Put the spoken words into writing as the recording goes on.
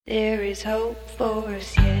There is hope for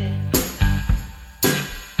us yet.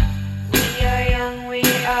 We are young, we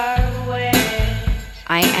are wet.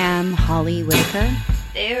 I am Holly Whitaker.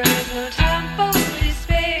 There is no time for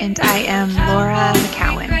despair. And I am Laura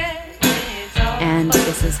McCowan. And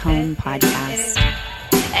this is Home Podcast.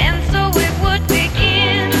 And so it would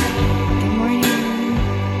begin. Good morning.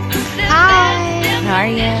 Hi. How are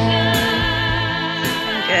you?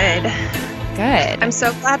 Good. Good. I'm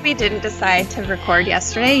so glad we didn't decide to record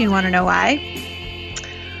yesterday. You want to know why?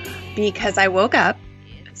 Because I woke up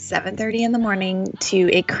at 7:30 in the morning to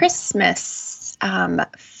a Christmas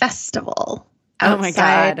festival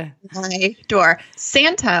outside my door.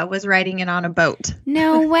 Santa was riding in on a boat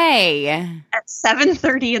No way. at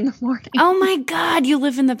 7:30 in the morning. Oh my God, you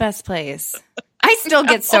live in the best place. I still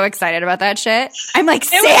get so excited about that shit. I'm like, It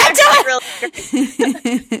Santa! was actually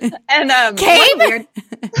really and Cabe? weird.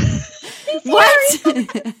 What?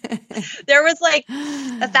 There was like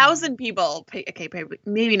 1,000 people. Okay,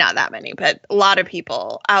 maybe not that many, but a lot of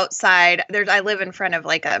people outside. I live in front of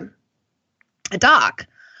like a dock,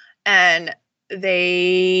 and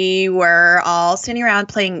they were all standing around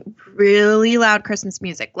playing really loud Christmas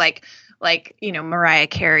music, like Mariah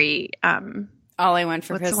Carey. All I Want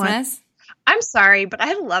for What's the one? Christmas? I'm sorry, but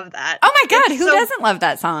I love that. Oh my God, It's who so- doesn't love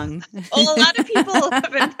that song? Well, a lot of people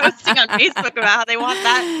have been posting on Facebook about how they want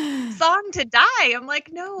that song to die. I'm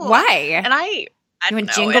like, no. Why? And I You don't want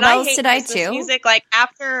know. Jingle And I Bells hate to die Christmas too? Music. Like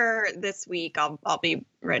after this week, I'll be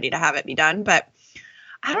ready to have it be done. But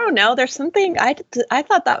I don't know. There's something I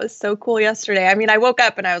thought that was so cool yesterday. I mean, I woke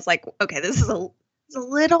up and I was like, okay, this is a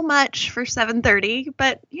little much for 7:30,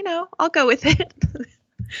 but I'll go with it.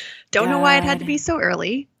 Don't know why it had to be so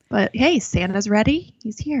early. But hey, Santa's ready.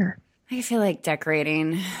 He's here. I feel like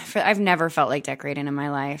decorating. I've never felt like decorating in my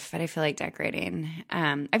life, but I feel like decorating.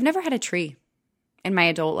 I've never had a tree in my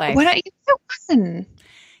adult life. Why don't you? It's so fun.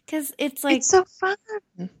 Because it's like, It's so fun.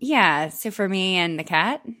 yeah. So for me and the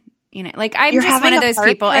cat, like I'm You're just one having of a those heart,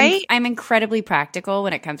 people. right? I'm incredibly practical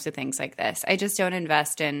when it comes to things like this. I just don't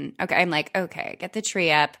invest in. Okay, I'm like, okay, get the tree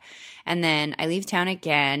up, and then I leave town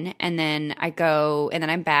again, and then I go, and then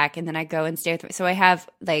I'm back, and then I go and stay with. So I have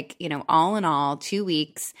like all in all 2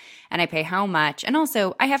 weeks, and I pay how much, and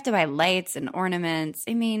also I have to buy lights and ornaments.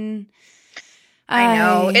 I mean, I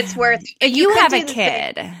know it's worth. You could have do a the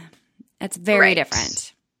kid. same. It's very Right.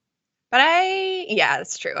 different. But yeah,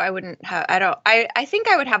 it's true. I wouldn't have, I think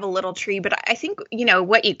I would have a little tree, but I think,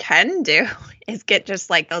 what you can do is get just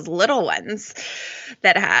like those little ones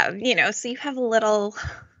that have, so you have a little,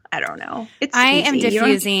 I don't know. It's I am easy. You don't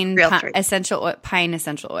have to diffusing real tree. pine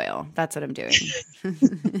essential oil. That's what I'm doing.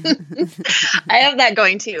 I have that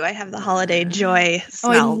going too. I have the holiday joy Oh,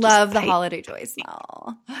 smell. I just love the like- holiday joy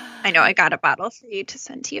smell. I know. I got a bottle for you to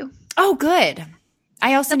send to you. Oh, good.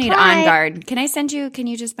 I also need Surprise. On Guard. Can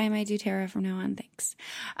you just buy my doTERRA from now on? Thanks.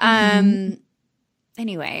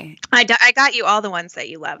 Anyway. I got you all the ones that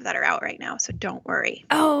you love that are out right now, so don't worry.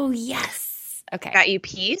 Oh, yes. Okay. I got you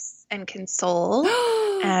Peace and Console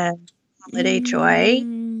and Holiday Joy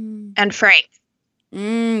and Frank.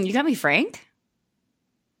 You got me Frank?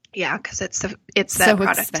 Yeah, because it's the So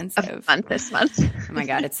product expensive. of the month this month. Oh my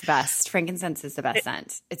God, it's the best. Frankincense is the best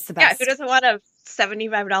scent. It's the Yeah, best. who doesn't want a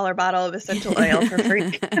 $75 bottle of essential oil for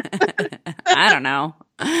free? I don't know.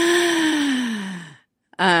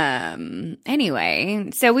 Anyway,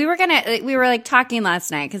 so we were like talking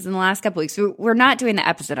last night because in the last couple weeks we're not doing the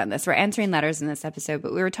episode on this. We're answering letters in this episode,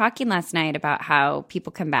 but we were talking last night about how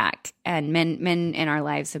people come back and men in our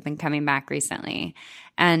lives have been coming back recently,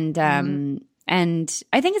 and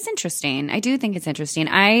I think it's interesting. I do think it's interesting.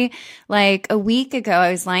 Like a week ago,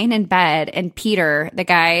 I was lying in bed and Peter, the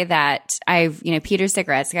guy that Peter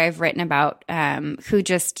Cigarettes, the guy I've written about, who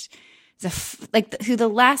just, who the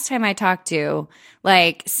last time I talked to,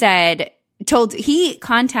 he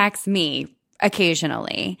contacts me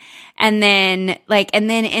occasionally and then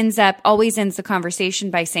always ends the conversation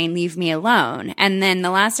by saying, leave me alone. And then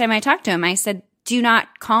the last time I talked to him, I said, do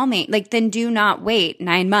not call me. Then do not wait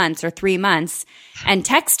 9 months or 3 months and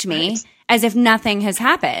text me as if nothing has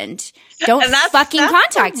happened. Don't fucking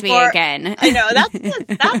contact me again. I know.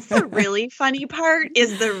 That's the really funny part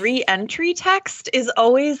is the re-entry text is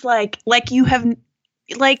always like you have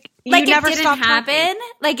you never it didn't stopped happen. talking.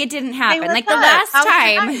 Like it didn't happen. what's Like the up? last How's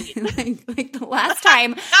time, like the last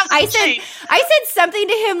time I said something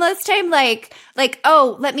to him last time, like,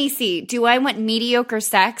 oh, let me see. Do I want mediocre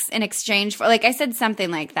sex in exchange for, I said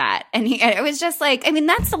something like that. And it was just like, I mean,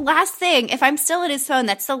 that's the last thing. If I'm still at his phone,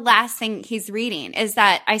 that's the last thing he's reading is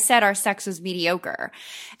that I said our sex was mediocre.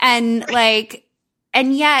 And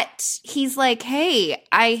And yet he's like, hey,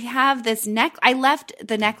 I have this I left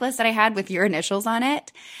the necklace that I had with your initials on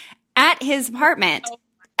it at his apartment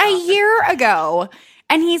a year ago.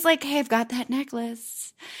 And he's like, hey, I've got that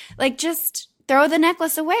necklace. Like, just throw the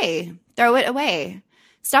necklace away. Throw it away.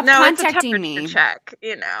 Stop contacting me. Check,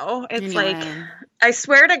 it's anyway. Like, I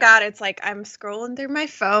swear to God, it's like I'm scrolling through my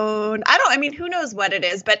phone. I mean, who knows what it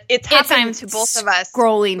is, but it's happened to both of us.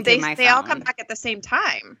 Scrolling through my phone. They all come back at the same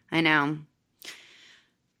time. I know.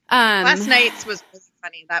 Last night's was really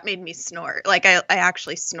funny. That made me snort. Like I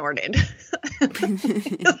actually snorted.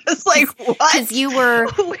 It's like, what? Because you were,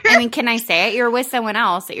 I mean, can I say it? You're with someone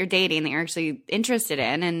else that you're dating that you're actually interested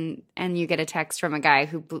in, and you get a text from a guy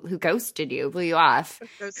who ghosted you, blew you off,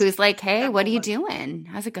 who's like, hey, what are you doing?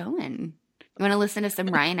 How's it going? You want to listen to some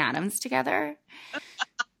Ryan Adams together?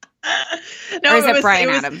 No, or is it Brian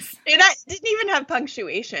Adams? It didn't even have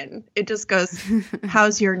punctuation. It just goes,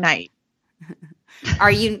 how's your night?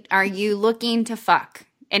 Are you looking to fuck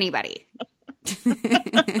anybody?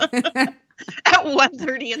 At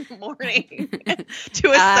 1:30 in the morning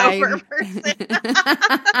to a sober person.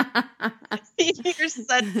 You're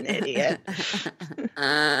such an idiot.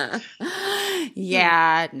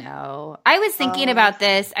 Yeah, no. I was thinking about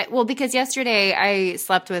this. Because yesterday I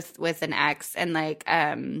slept with an ex, and like,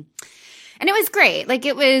 and it was great. Like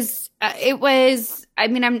it was. I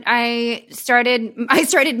mean, I started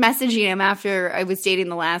messaging him after I was dating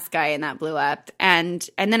the last guy, and that blew up. And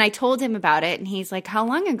then I told him about it, and he's like, "How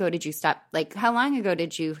long ago did you stop? Like, how long ago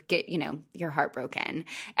did you get, your heart broken?"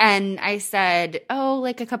 And I said, "Oh,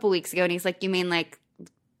 like a couple weeks ago." And he's like, "You mean like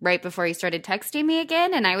right before you started texting me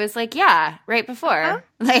again?" And I was like, "Yeah, right before." Huh?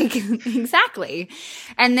 Like, exactly.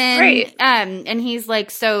 And then, right. And he's like,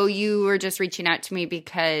 "So you were just reaching out to me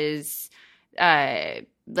because,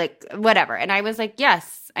 like whatever." And I was like,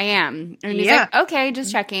 "Yes, I am." And he's like, "Okay,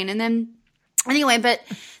 just checking." And then anyway, but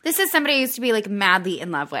this is somebody I used to be like madly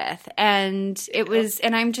in love with, and it was,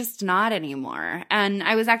 and I'm just not anymore. And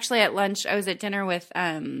I was actually at lunch. I was at dinner with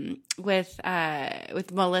Melissa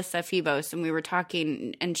Phoebos, and we were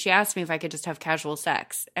talking, and she asked me if I could just have casual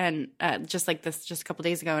sex, and just like this, just a couple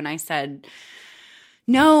days ago, and I said,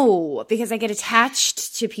 no, because I get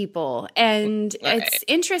attached to people. And It's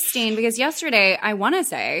interesting because yesterday, I want to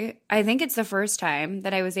say, I think it's the first time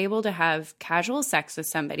that I was able to have casual sex with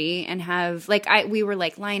somebody and have, like, we were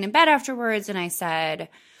like lying in bed afterwards, and I said,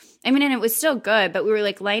 I mean, and it was still good, but we were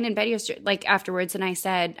like lying in bed afterwards, and I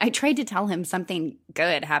said, I tried to tell him something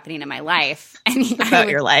good happening in my life. And about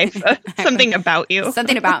your life. Something about you.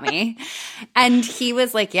 Something about me. And he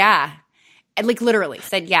was like, yeah. And like literally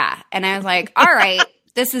said, yeah. And I was like, all right,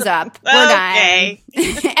 this is up. We're done.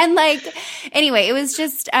 And like, anyway, it was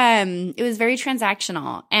just, it was very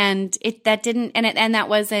transactional, and that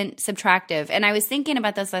wasn't subtractive. And I was thinking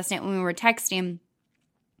about this last night when we were texting.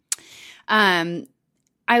 I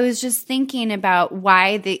was just thinking about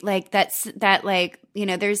why there's,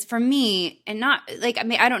 for me, and not like, I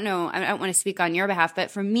mean, I don't know, I don't want to speak on your behalf,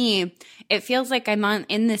 but for me, it feels like I'm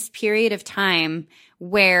in this period of time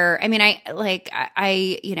where, I mean, I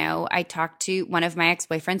talked to one of my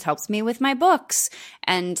ex-boyfriends, helps me with my books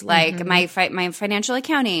and like my financial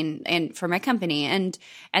accounting and for my company. And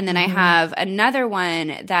then I have another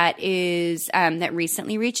one that is, that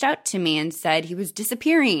recently reached out to me and said he was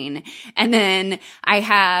disappearing. And then I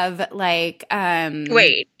have like,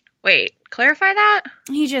 wait, clarify that.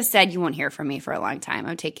 He just said, you won't hear from me for a long time.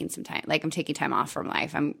 I'm taking some time. Like, I'm taking time off from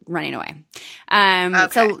life. I'm running away. Okay.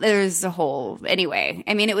 So there's a whole, anyway,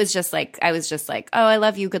 I mean, it was just like, I was just like, oh, I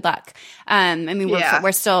love you. Good luck. I mean,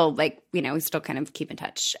 we're still like, we still kind of keep in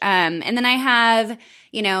touch. And then I have,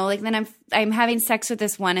 like, then I'm having sex with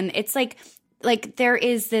this one, and it's like there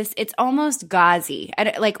is this, it's almost gauzy,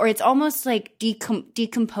 or it's almost like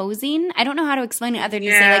decomposing. I don't know how to explain it other than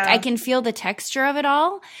to say, like, I can feel the texture of it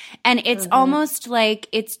all. And it's almost like,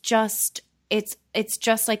 it's just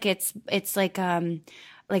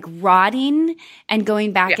like rotting and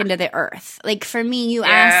going back into the earth. Like for me, you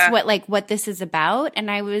asked what this is about.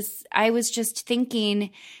 And I was just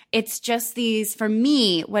thinking, it's just these, for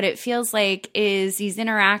me, what it feels like is these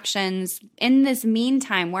interactions in this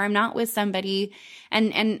meantime where I'm not with somebody.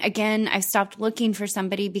 And again, I've stopped looking for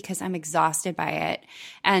somebody because I'm exhausted by it.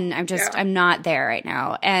 And I'm not there right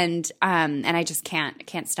now. And I just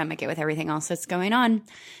can't stomach it with everything else that's going on.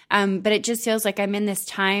 But it just feels like I'm in this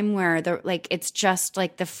time where it's just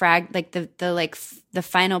like the the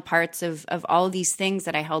final parts of all of these things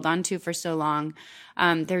that I held on to for so long,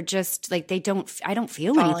 they're just like, I don't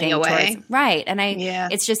feel Falling anything away. towards, right. And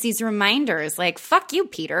it's just these reminders like, fuck you,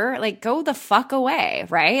 Peter, like go the fuck away.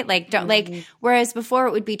 Right. Like, don't like, whereas before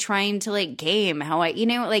it would be trying to like game how like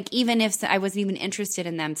even if I wasn't even interested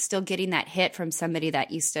in them, still getting that hit from somebody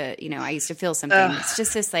that used to, I used to feel something. It's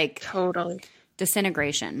just this like Totally.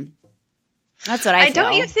 disintegration. That's what I feel.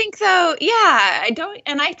 Don't you think though? Yeah, I don't.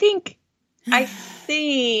 And I think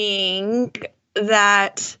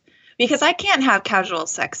that because I can't have casual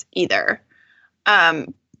sex either.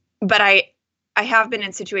 But I have been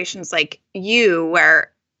in situations like you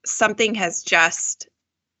where something has just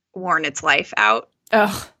worn its life out.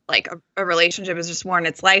 Ugh. Like a relationship has just worn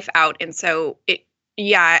its life out. And so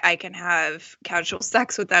I can have casual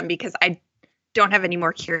sex with them because I don't have any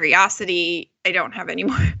more curiosity. I don't have any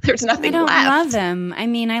more. There's nothing left. I don't love him. I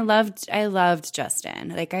mean, I loved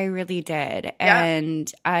Justin. Like I really did. Yeah. And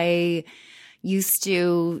I used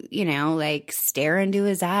to, like stare into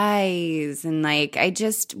his eyes and like I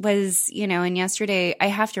just was, and yesterday I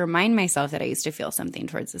have to remind myself that I used to feel something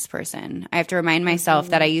towards this person. I have to remind myself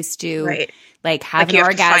that I used to like have an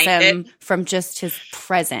orgasm from just his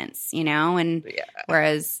presence, and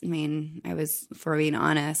whereas, I mean, I was, for being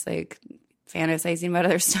honest, like fantasizing about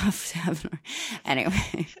other stuff.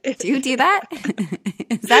 Anyway, do you do that?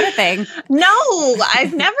 Is that a thing? No,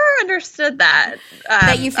 I've never understood that.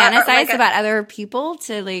 That you fantasize about other people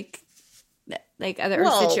to like other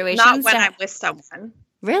situations? Not when I'm with someone.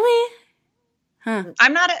 Really? Huh.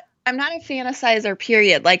 I'm not a fantasizer,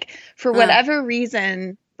 period. Like for whatever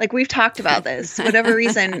reason, like we've talked about this, whatever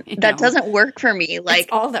reason that doesn't work for me. Like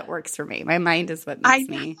it's all that works for me. My mind is what makes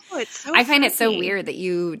me. It's so I find it so weird that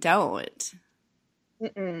you don't.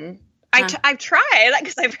 I've tried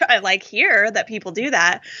because I like hear that people do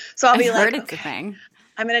that. So I'll be like, it's a thing.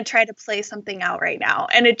 I'm going to try to play something out right now.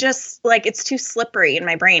 And it just like, it's too slippery in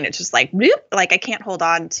my brain. It's just like, bloop, like I can't hold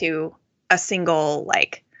on to a single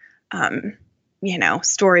like,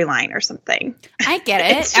 storyline or something. I get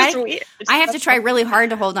it. It's just weird. I have to try really hard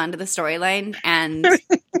to hold on to the storyline and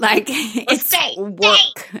like it's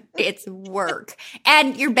work. It's work.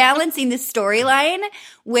 And you're balancing the storyline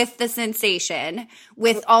with the sensation,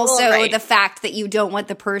 with also the fact that you don't want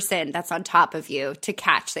the person that's on top of you to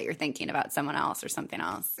catch that you're thinking about someone else or something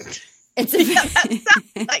else. It's that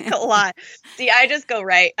sounds like a lot. See, I just go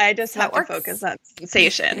right. I just have to focus on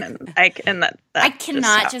sensation, and I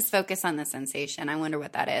cannot just focus on the sensation. I wonder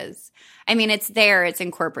what that is. I mean, it's there, it's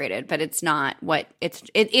incorporated, but it's not what it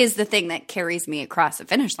is the thing that carries me across the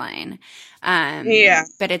finish line.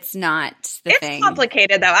 But it's not the thing. It's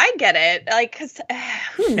complicated, though. I get it. Like, because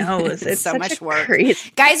who knows? It's so much work.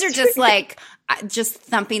 Crazy. Guys are just like just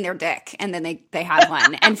thumping their dick, and then they have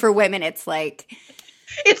one. And for women, it's like.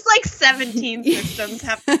 It's like 17 systems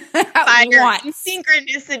have fire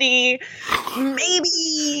synchronicity,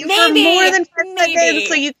 maybe for more than 5 seconds,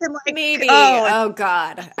 so you can like maybe. Oh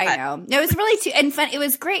God, I know. It was really and fun. It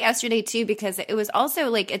was great yesterday too because it was also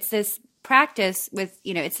like it's this practice with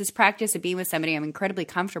it's this practice of being with somebody I'm incredibly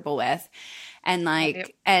comfortable with. And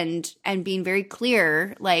like, and being very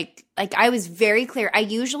clear, like I was very clear. I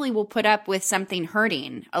usually will put up with something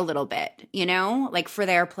hurting a little bit, like for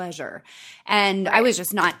their pleasure. And I was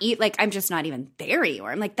just not I'm just not even there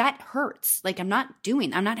anymore. I'm like, that hurts. Like I'm not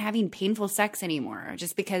having painful sex anymore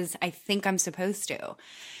just because I think I'm supposed to.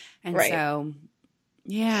 And so,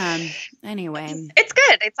 yeah, anyway. It's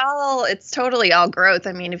good. It's totally all growth.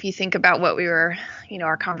 I mean, if you think about what we were,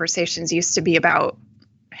 our conversations used to be about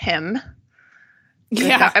him.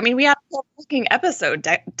 Yeah. I mean, we had a whole fucking episode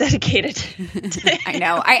dedicated to him. I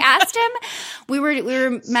know. I asked him, we were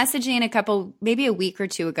messaging maybe a week or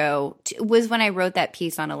two ago, was when I wrote that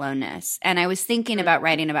piece on aloneness. And I was thinking about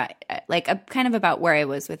writing about, kind of about where I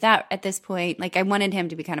was with that at this point. Like, I wanted him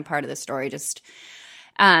to be kind of part of the story, just,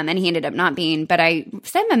 and he ended up not being. But I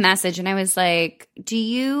sent him a message and I was like, do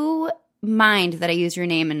you mind that I use your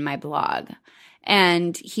name in my blog?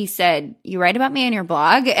 And he said, you write about me in your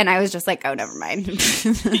blog? And I was just like, oh, never mind.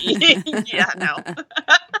 Yeah, no.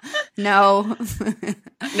 No.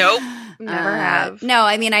 Nope. Never have. No,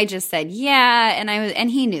 I mean, I just said, yeah. And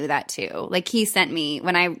he knew that too. Like he sent me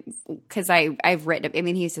because I've written, I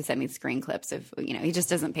mean, he used to send me screen clips of, he just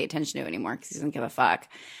doesn't pay attention to it anymore because he doesn't give a fuck.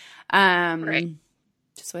 Right.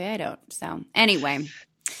 Just the way I don't. So anyway.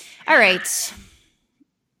 All right.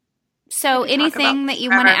 So anything that you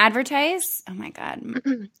want to advertise? Oh my God.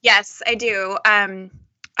 Yes, I do.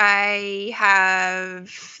 I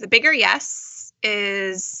have the Bigger Yes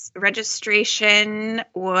is registration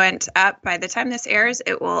went up. By the time this airs,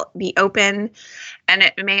 it will be open and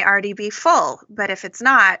it may already be full. But if it's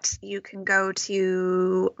not, you can go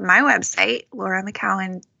to my website,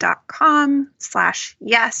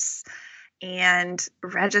 lauramccowan.com/yes, and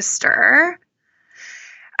register.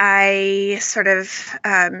 I sort of,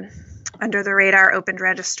 under the radar, opened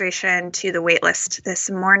registration to the wait list this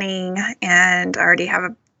morning and already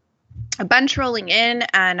have a bunch rolling in,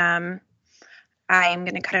 and I'm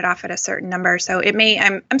going to cut it off at a certain number. So it may,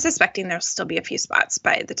 I'm suspecting there'll still be a few spots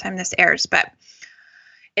by the time this airs, but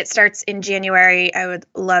it starts in January. I would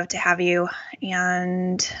love to have you.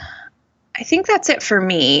 And I think that's it for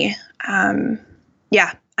me.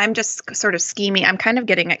 Yeah, I'm just sort of scheming. I'm kind of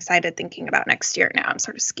getting excited thinking about next year now. I'm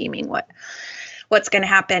sort of scheming what's going to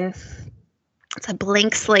happen. It's a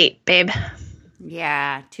blank slate, babe.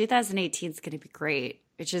 Yeah, 2018 is going to be great,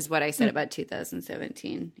 which is what I said about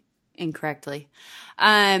 2017 incorrectly.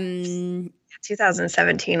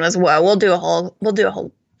 2017 was whoa. We'll do a whole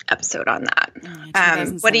episode on that.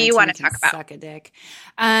 What do you want to talk about? Suck a dick.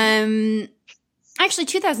 Actually,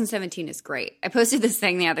 2017 is great. I posted this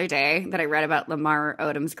thing the other day that I read about Lamar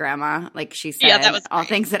Odom's grandma. Like she said, that was all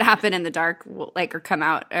things that happen in the dark will come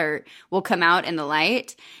out in the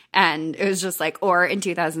light. And it was just like, or in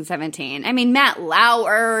 2017. I mean, Matt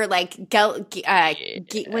Lauer, like,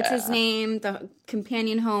 what's his name? The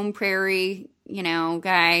Companion Home Prairie,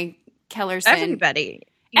 guy, Kellerson. Everybody.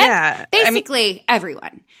 Yeah. Basically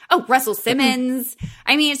everyone. Oh, Russell Simmons.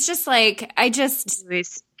 I mean, it's just like,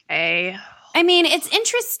 Louis A. I mean, it's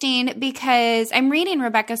interesting because I'm reading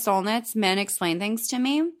Rebecca Solnit's Men Explain Things to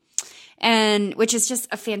Me, and which is just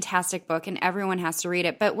a fantastic book, and everyone has to read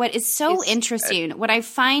it. But what is so interesting, what I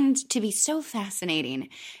find to be so fascinating,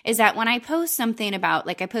 is that when I post something about,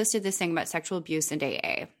 like I posted this thing about sexual abuse in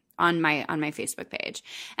AA on my Facebook page,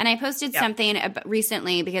 and I posted something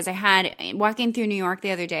recently because I had, walking through New York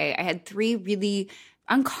the other day, I had 3 really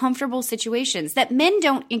uncomfortable situations that men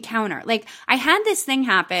don't encounter. Like I had this thing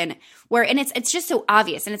happen where, and it's just so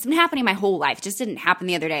obvious, and it's been happening my whole life. It just didn't happen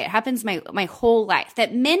the other day. It happens my whole life,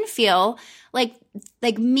 that men feel like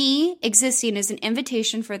me existing is an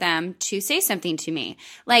invitation for them to say something to me.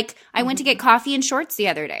 Like I went to get coffee in shorts the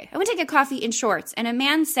other day. I went to get coffee in shorts, and a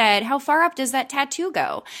man said, "How far up does that tattoo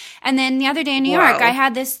go?" And then the other day in New York, I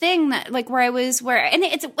had this thing that like and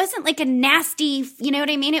it wasn't like a nasty, you know what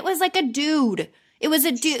I mean? It was like a dude. It was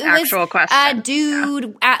a dude. Actual question. A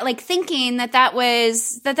dude, like thinking that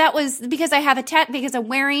was because I have because I'm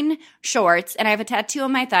wearing shorts and I have a tattoo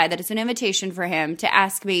on my thigh that is an invitation for him to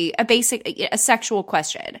ask me a sexual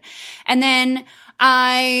question. And then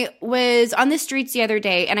I was on the streets the other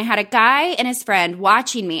day, and I had a guy and his friend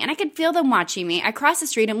watching me, and I could feel them watching me. I crossed the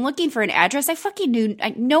street. I'm looking for an address. I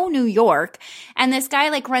know New York. And this guy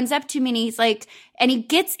like runs up to me, and he's like, and he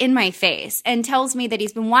gets in my face and tells me that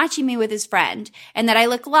he's been watching me with his friend and that I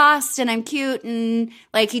look lost and I'm cute, and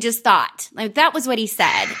like he just thought. Like that was what he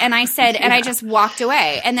said. And I said, and I just walked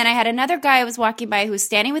away. And then I had another guy I was walking by who was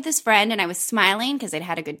standing with his friend, and I was smiling because I'd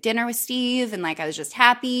had a good dinner with Steve, and like I was just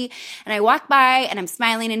happy. And I walked by and I'm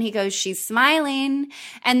smiling, and he goes, "She's smiling."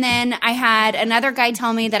 And then I had another guy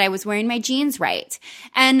tell me that I was wearing my jeans right.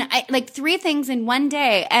 And I like 3 things in one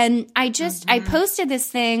day. And I posted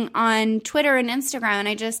this thing on Twitter and Instagram, and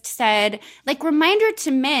I just said, like, reminder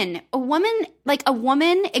to men, a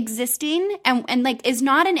woman existing and like is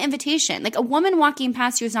not an invitation. Like a woman walking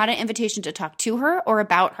past you is not an invitation to talk to her or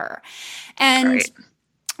about her. And right.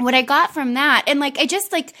 What I got from that, and like I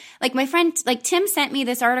just like my friend like Tim sent me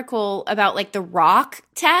this article about like the rock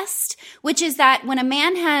test, which is that when a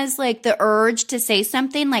man has like the urge to say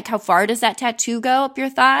something, like how far does that tattoo go up your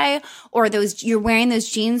thigh, or you're wearing those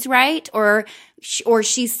jeans right, or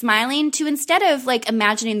she's smiling, to instead of like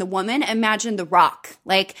imagining the woman, imagine the rock.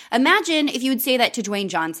 Like imagine if you would say that to Dwayne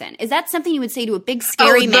Johnson. Is that something you would say to a big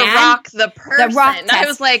scary man? The rock, the person. The rock test. I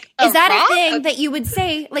was like, is that rock? A thing that you would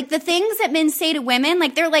say? Like the things that men say to women,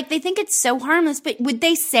 like they think it's so harmless, but would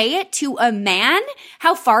they say it to a man?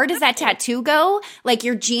 How far does that tattoo go? Like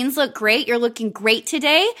your jeans look great. You're looking great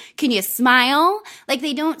today. Can you smile? Like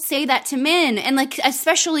they don't say that to men, and like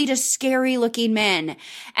especially to scary looking men.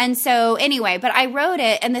 And so anyway, but I wrote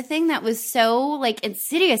it, and the thing that was so like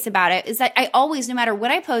insidious about it is that I always, no matter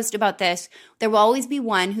what I post about this, there will always be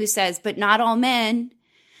one who says, but not all men.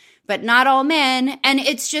 And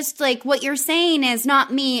it's just like what you're saying is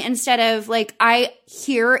not me, instead of like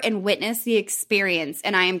hear and witness the experience,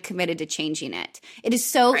 and I am committed to changing it. It is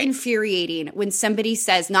so infuriating when somebody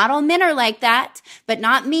says, not all men are like that, but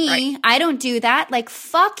not me. Right. I don't do that. Like,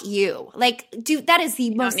 fuck you. Like, dude, that is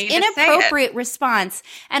the most inappropriate response.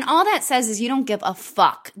 And all that says is you don't give a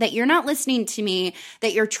fuck, that you're not listening to me,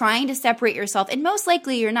 that you're trying to separate yourself. And most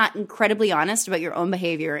likely you're not incredibly honest about your own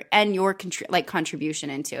behavior and your contribution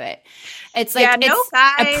into it. It's like, it's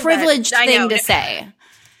a privileged thing to say.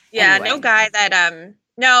 Yeah, anyway. No guy that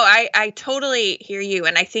I totally hear you.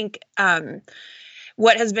 And I think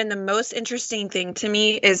what has been the most interesting thing to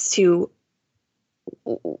me is the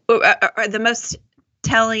most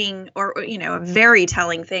telling or a very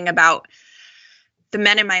telling thing about the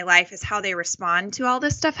men in my life is how they respond to all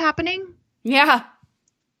this stuff happening. Yeah.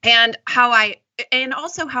 And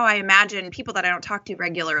also how I imagine people that I don't talk to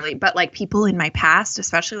regularly, but like people in my past,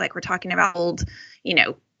 especially like we're talking about old,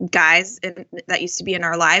 guys that used to be in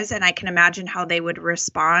our lives. And I can imagine how they would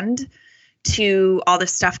respond to all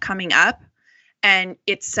this stuff coming up. And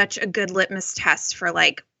it's such a good litmus test for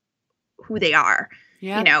like who they are.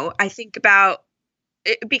 Yeah. I think about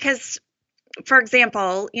it because, for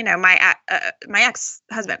example, my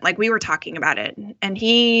ex-husband, like we were talking about it, and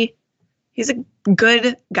he's a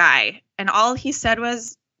good guy. And all he said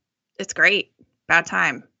was, it's great. Bad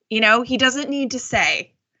time. He doesn't need to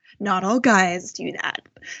say, not all guys do that.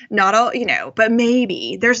 Not all, but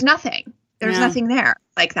maybe there's nothing. There's nothing there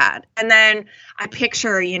like that. And then I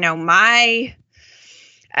picture, my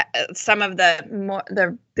some of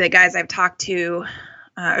the guys I've talked to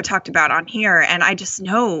or talked about on here, and I just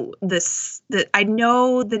know I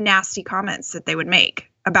know the nasty comments that they would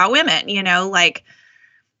make about women, like,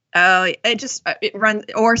 it runs,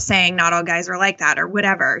 or saying not all guys are like that or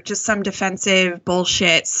whatever, just some defensive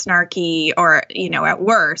bullshit, snarky, or, at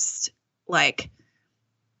worst, like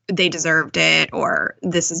they deserved it, or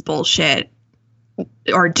this is bullshit,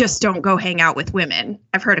 or just don't go hang out with women.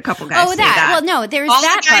 I've heard a couple guys say that. Well, no, there's all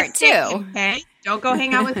that part too. Okay, don't go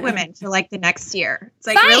hang out with women for like the next year. It's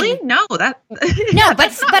like, fine. Really? No, that no,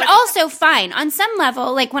 but also fine on some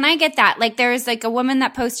level. Like when I get that, like there's like a woman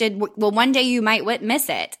that posted, well, one day you might miss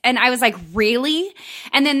it, and I was like, really?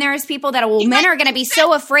 And then there's people that men are going to be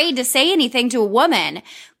so afraid to say anything to a woman.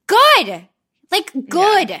 Good. Like,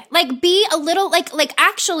 good. Yeah. Like, be a little, like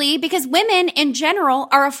actually, because women in general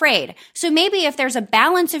are afraid. So maybe if there's a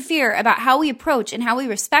balance of fear about how we approach and how we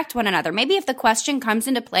respect one another, maybe if the question comes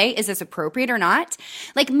into play, is this appropriate or not?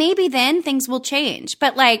 Like, maybe then things will change.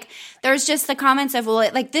 But like, there's just the comments of, well,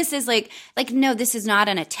 like, this is like, no, this is not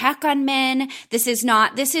an attack on men. This is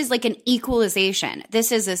like an equalization.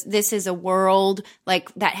 This is a world,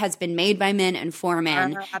 like, that has been made by men and for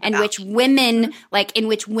men, in which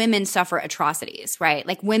women suffer atrocities. Right?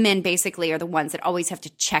 Like women basically are the ones that always have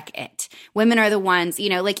to check it. Women are the ones,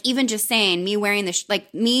 like even just saying me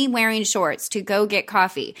wearing shorts to go get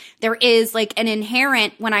coffee. There is like an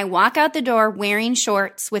inherent, when I walk out the door wearing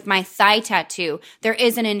shorts with my thigh tattoo, there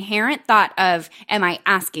is an inherent thought of, am I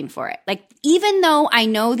asking for it? Like, even though I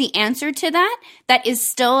know the answer to that, that is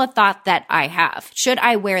still a thought that I have. Should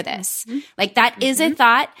I wear this? Mm-hmm. Like that is a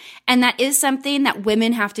thought, and that is something that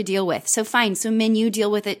women have to deal with. So fine. So men, you deal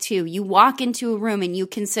with it too. You walk into a room and you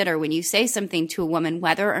consider when you say something to a woman,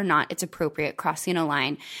 whether or not it's appropriate, crossing a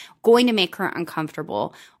line, going to make her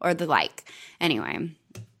uncomfortable or the like. Anyway.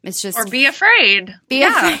 It's just, or be afraid. Be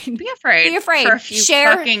afraid. Be afraid. For a few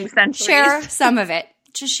fucking centuries. Share some of it.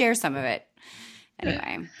 Just share some of it.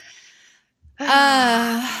 Anyway. So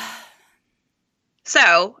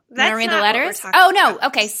that's not read the letters. Oh no. About.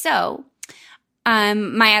 Okay. So,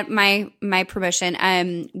 my promotion,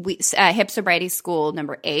 Hip Sobriety School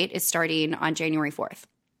number 8 is starting on January 4th.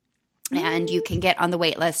 And you can get on the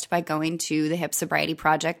wait list by going to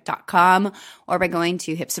thehipsobrietyproject.com or by going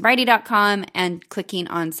to hipsobriety.com and clicking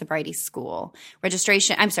on Sobriety School.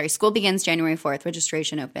 School begins January 4th.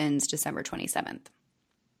 Registration opens December 27th.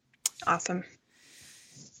 Awesome.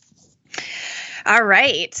 All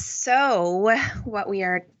right. So what we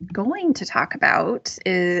are going to talk about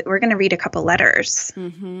is we're going to read a couple letters.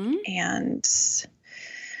 Mm-hmm. And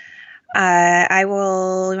you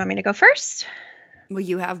want me to go first? Well,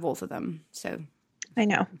 you have both of them, so. I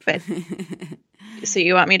know, but so do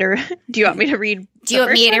you want me to read? Do you want me to read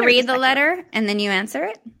the letter and then you answer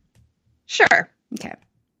it? Sure. Okay.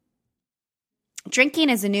 Drinking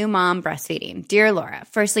is a new mom breastfeeding. Dear Laura,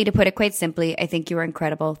 firstly, to put it quite simply, I think you are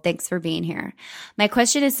incredible. Thanks for being here. My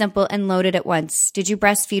question is simple and loaded at once. Did you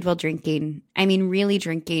breastfeed while drinking? I mean, really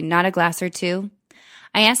drinking, not a glass or two?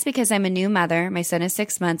 I ask because I'm a new mother. My son is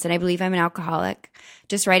 6 months and I believe I'm an alcoholic.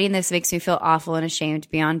 Just writing this makes me feel awful and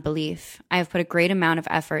ashamed beyond belief. I have put a great amount of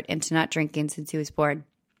effort into not drinking since he was born.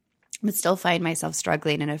 but still find myself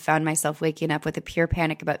struggling and have found myself waking up with a pure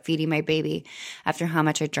panic about feeding my baby after how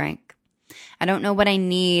much I drank. I don't know what I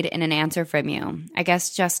need in an answer from you. I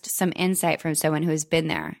guess just some insight from someone who has been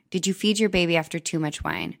there. Did you feed your baby after too much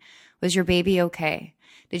wine? Was your baby okay?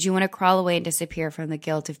 Did you want to crawl away and disappear from the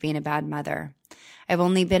guilt of being a bad mother? I've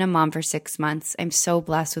only been a mom for 6 months. I'm so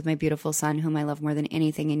blessed with my beautiful son, whom I love more than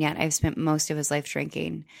anything, and yet I've spent most of his life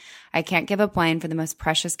drinking. I can't give up wine for the most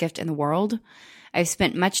precious gift in the world. I've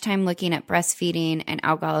spent much time looking at breastfeeding and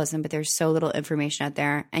alcoholism, but there's so little information out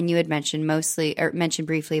there. And you had mentioned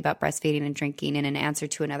briefly about breastfeeding and drinking in an answer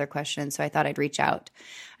to another question, so I thought I'd reach out.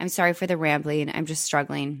 I'm sorry for the rambling. I'm just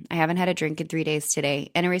struggling. I haven't had a drink in 3 days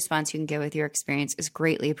today. Any response you can give with your experience is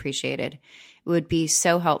greatly appreciated. It would be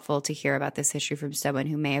so helpful to hear about this issue from someone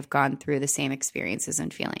who may have gone through the same experiences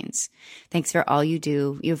and feelings. Thanks for all you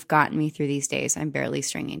do. You've gotten me through these days. I'm barely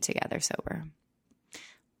stringing together sober.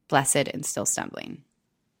 Blessed and still stumbling.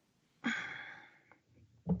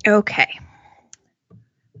 Okay.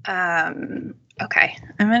 Okay.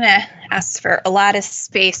 I'm going to ask for a lot of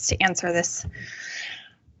space to answer this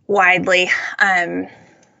widely,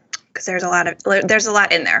 because there's a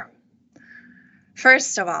lot in there.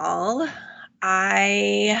 First of all,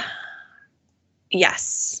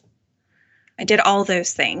 yes, I did all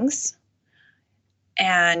those things.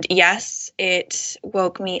 And yes, it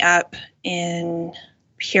woke me up in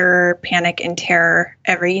pure panic and terror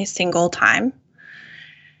every single time.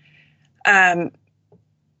 I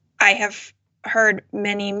have heard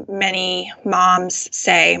many, many moms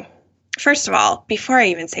say, first of all, before I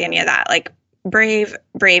even say any of that, like brave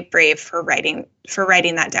for writing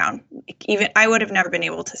that down. Even I would have never been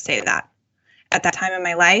able to say that at that time in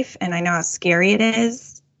my life. And I know how scary it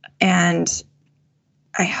is. And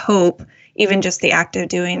I hope even just the act of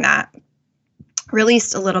doing that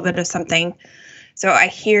released a little bit of something. So I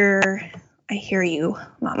hear you,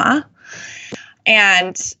 Mama.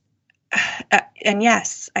 And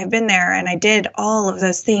yes, I've been there and I did all of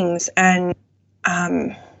those things. And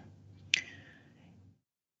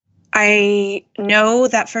I know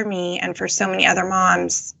that for me and for so many other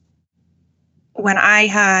moms, when I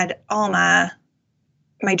had Alma,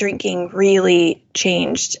 my drinking really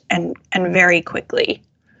changed and very quickly.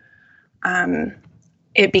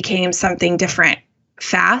 It became something different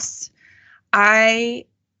fast. I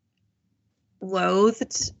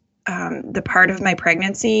loathed the part of my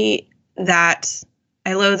pregnancy that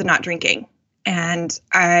I loathed not drinking. And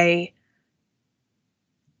I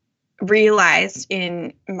realized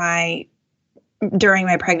during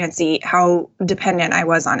my pregnancy how dependent I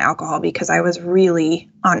was on alcohol because I was really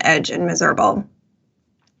on edge and miserable.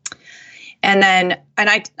 And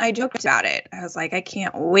I joked about it. I was like, I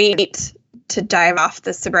can't wait to dive off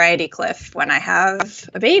the sobriety cliff when I have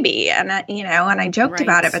a baby. And I joked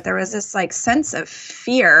about it, but there was this like sense of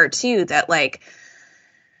fear too, that like,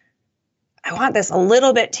 I want this a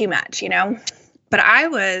little bit too much, but I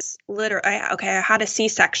was literally, I had a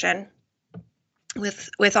C-section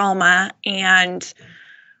with Alma, and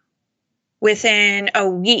within a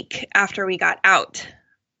week after we got out,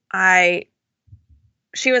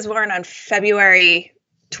 she was born on February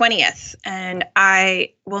 20th, and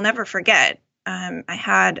I will never forget. I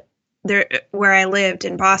had where I lived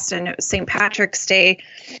in Boston, it was St. Patrick's Day.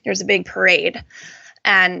 There's a big parade,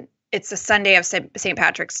 and it's the Sunday of St.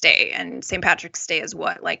 Patrick's Day, and St. Patrick's Day is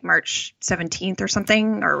what, like March 17th or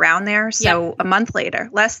something, or around there. So yep. A month later,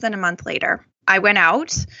 less than a month later, I went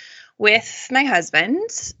out with my husband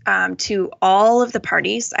to all of the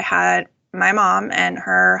parties. I had my mom and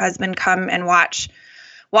her husband come and watch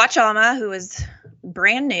Alma, who was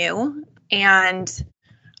brand new, and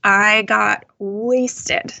I got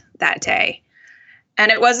wasted that day.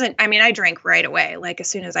 And it wasn't, I drank right away, like as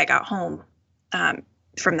soon as I got home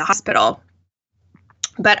from the hospital.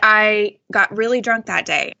 But I got really drunk that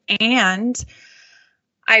day, and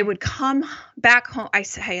I would come back home. I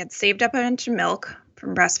had saved up a bunch of milk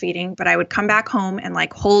from breastfeeding, but I would come back home and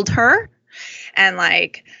like hold her and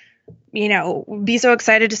like, be so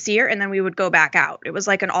excited to see her. And then we would go back out. It was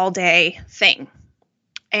like an all day thing.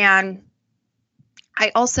 And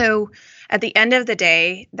I also, at the end of the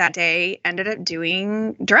day, that day ended up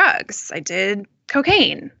doing drugs. I did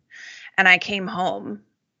cocaine, and I came home,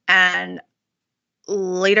 and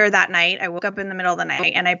later that night, I woke up in the middle of the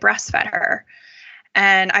night and I breastfed her.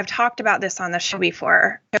 And I've talked about this on the show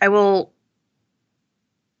before. I will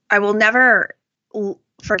never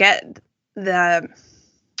forget the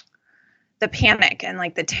panic and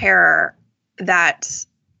like the terror that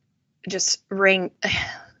just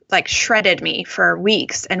shredded me for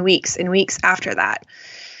weeks and weeks and weeks after that,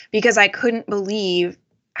 because I couldn't believe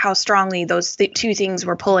how strongly those two things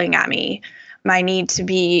were pulling at me. My need to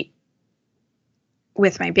be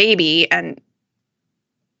with my baby, and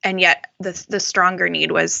yet the stronger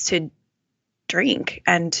need was to drink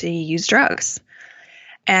and to use drugs.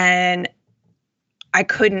 And I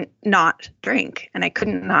couldn't not drink, and I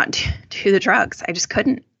couldn't not do the drugs. I just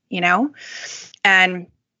couldn't, and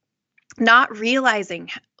not realizing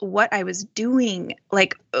what I was doing,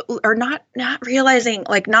 like, or not realizing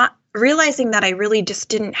that I really just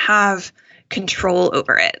didn't have control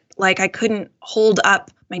over it. Like, I couldn't hold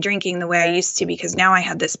up my drinking the way I used to, because now I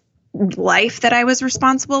had this life that I was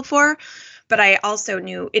responsible for. But I also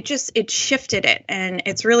knew it shifted it. And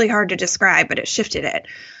it's really hard to describe, but it shifted it.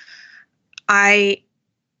 I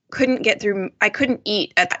couldn't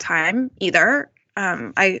eat at that time either.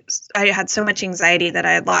 I had so much anxiety that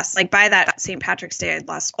I had lost, like, by that St. Patrick's Day, I had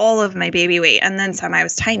lost all of my baby weight, and then some. I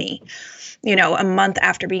was tiny, a month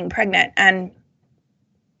after being pregnant, and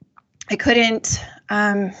I couldn't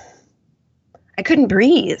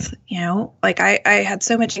breathe, like I had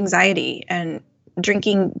so much anxiety, and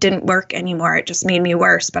drinking didn't work anymore. It just made me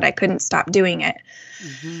worse, but I couldn't stop doing it.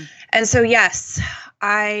 Mm-hmm. And so, yes,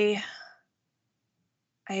 I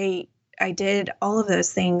did all of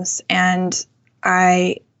those things, and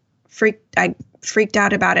I freaked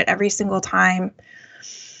out about it every single time.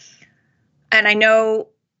 And I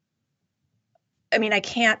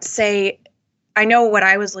can't say, I know what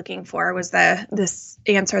I was looking for was this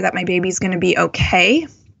answer that my baby's going to be okay.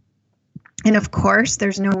 And of course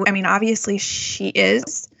obviously she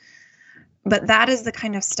is, but that is the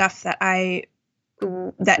kind of stuff that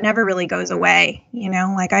that never really goes away.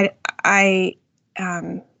 Like I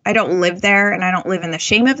don't live there, and I don't live in the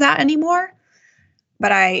shame of that anymore.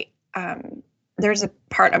 But there's a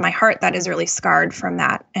part of my heart that is really scarred from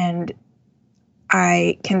that. And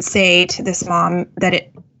I can say to this mom that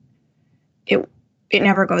it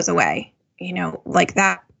never goes away, like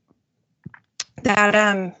that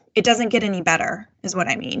it doesn't get any better is what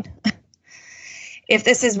I mean. If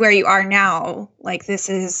this is where you are now, like, this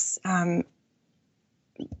is an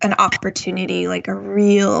opportunity, like a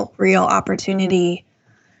real opportunity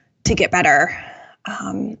to get better.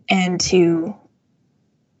 And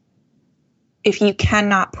if you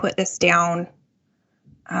cannot put this down,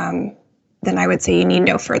 then I would say you need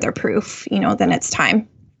no further proof, then it's time.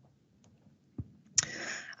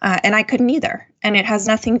 And I couldn't either. And it has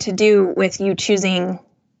nothing to do with you choosing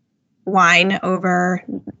wine over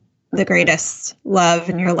the greatest love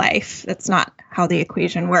in your life. That's not how the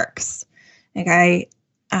equation works. Like,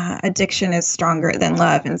 addiction is stronger than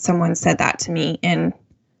love. And someone said that to me in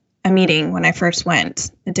a meeting when I first went.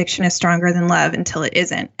 Addiction is stronger than love until it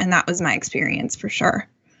isn't. And that was my experience for sure.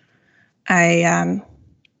 It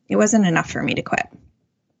wasn't enough for me to quit.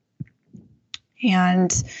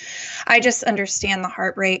 And I just understand the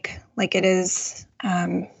heartbreak. Like, it is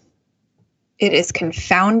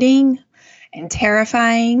confounding and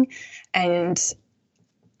terrifying. And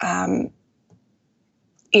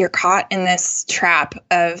you're caught in this trap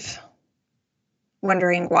of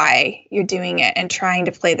wondering why you're doing it and trying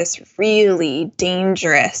to play this really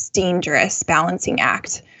dangerous balancing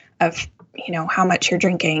act of, how much you're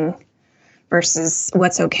drinking versus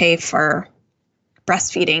what's okay for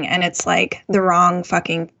breastfeeding. And it's like the wrong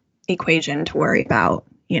fucking equation to worry about,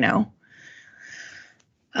 Does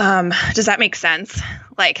that make sense?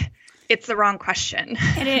 Like, it's the wrong question.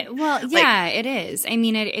 It is. I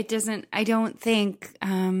mean, it doesn't, I don't think,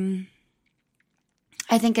 I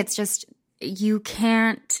think it's just, you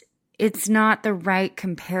can't, it's not the right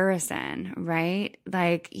comparison, right?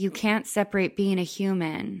 Like, you can't separate being a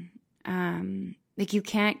human. Like, you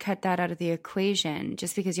can't cut that out of the equation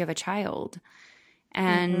just because you have a child.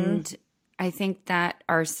 And I think that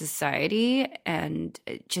our society and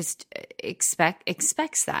just expects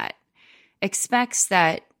that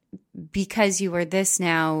because you are this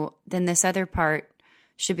now, then this other part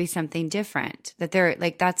should be something different. That they're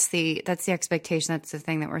like, that's the expectation. That's the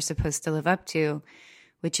thing that we're supposed to live up to,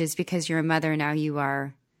 which is because you're a mother. Now you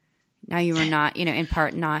are not, in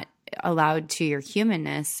part not allowed to your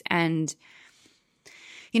humanness. And,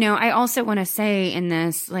 I also want to say in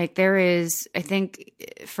this, like, there is, I think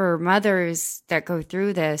for mothers that go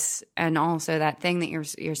through this, and also that thing that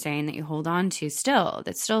you're saying that you hold on to still,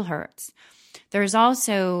 that still hurts. There's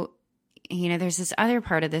also, there's this other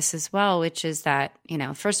part of this as well, which is that,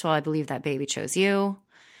 first of all, I believe that baby chose you.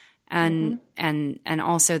 And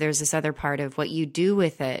also there's this other part of what you do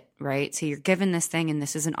with it, right? So you're given this thing, and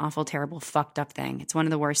this is an awful, terrible, fucked up thing. It's one of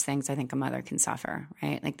the worst things I think a mother can suffer,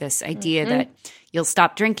 right? Like this idea that you'll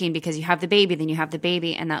stop drinking because you have the baby, then you have the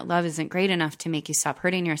baby, and that love isn't great enough to make you stop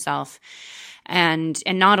hurting yourself. And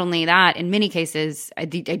not only that, in many cases, I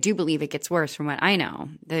do believe it gets worse from what I know.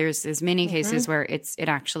 There's many cases where it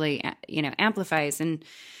actually, amplifies.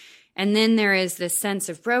 And then there is this sense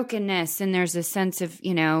of brokenness, and there's this sense of,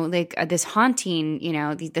 this haunting,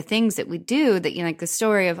 the things that we do that, like the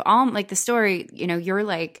story of all, like the story,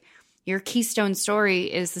 your keystone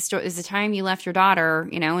story is the time you left your daughter,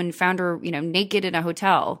 and found her, naked in a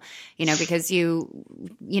hotel, because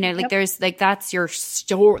there's like, that's your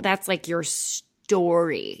story. That's like your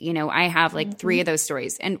story. I have like 3 of those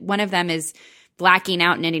stories. And one of them is blacking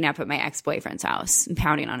out and ending up at my ex-boyfriend's house and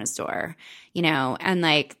pounding on his door, and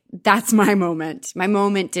like, that's my moment. My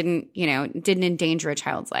moment didn't endanger a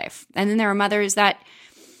child's life. And then there are mothers that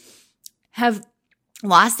have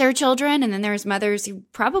lost their children. And then there's mothers who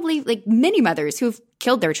probably, like many mothers, who've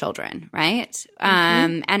killed their children, right?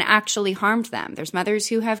 And actually harmed them. There's mothers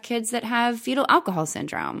who have kids that have fetal alcohol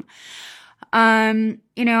syndrome. And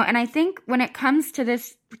I think when it comes to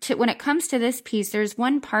this piece, there's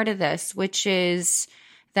one part of this, which is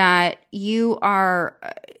that you are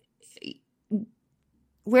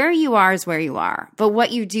where you are is where you are, but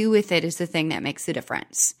what you do with it is the thing that makes the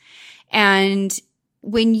difference. And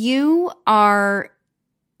when you are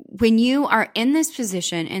in this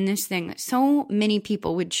position, in this thing that so many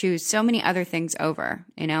people would choose so many other things over,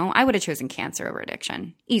 I would have chosen cancer over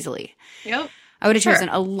addiction easily. Yep. I would have chosen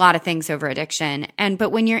a lot of things over addiction.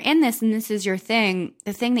 But when you're in this and this is your thing,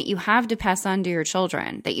 the thing that you have to pass on to your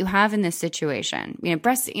children, that you have in this situation,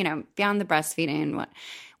 beyond the breastfeeding,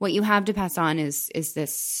 what you have to pass on is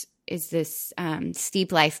this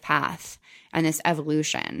steep life path and this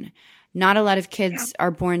evolution. Not a lot of kids are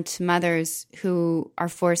born to mothers who are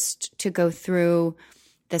forced to go through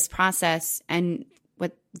this process. And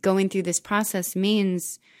what going through this process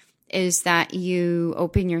means is that you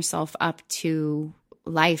open yourself up to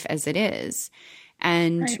life as it is.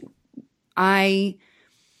 And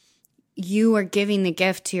you are giving the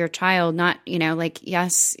gift to your child, not,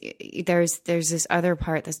 yes, there's this other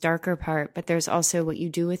part, this darker part, but there's also what you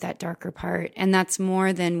do with that darker part. And that's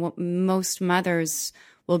more than what most mothers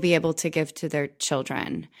will be able to give to their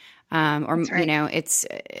children. It's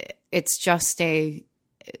just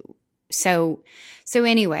so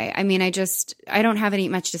anyway, I mean, I don't have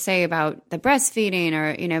much to say about the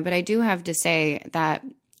breastfeeding but I do have to say that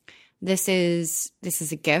this is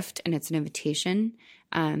a gift and it's an invitation.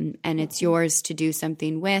 And it's yours to do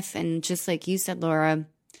something with. And just like you said, Laura,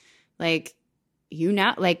 like,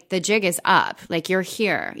 like the jig is up, like you're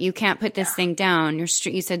here, you can't put this thing down. You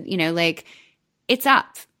said, like it's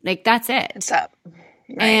up, like that's it. It's up.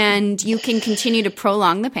 Right. And you can continue to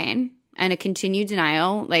prolong the pain and a continued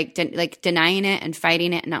denial, like denying it and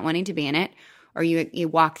fighting it and not wanting to be in it. Or you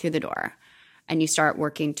walk through the door and you start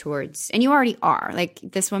working towards, and you already are, like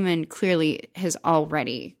this woman clearly has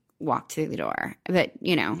already walked through the door. But,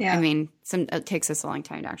 I mean, it takes us a long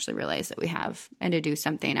time to actually realize that we have and to do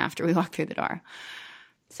something after we walk through the door.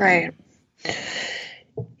 So. Right.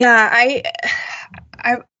 Yeah.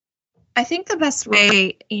 I think the best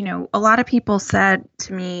way, a lot of people said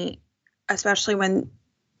to me, especially when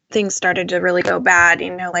things started to really go bad,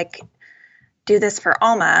 like, do this for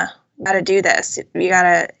Alma. You got to do this. You got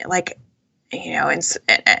to, like,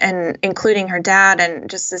 and including her dad, and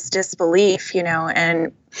just this disbelief,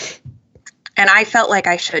 and I felt like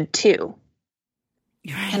I should too.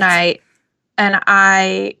 Right. And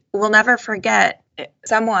I will never forget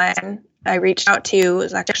someone I reached out to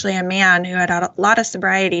was actually a man who had a lot of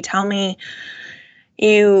sobriety tell me,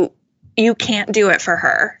 you can't do it for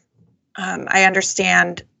her. I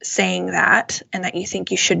understand saying that and that you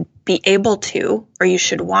think you should be able to, or you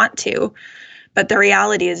should want to, but the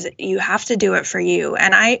reality is you have to do it for you.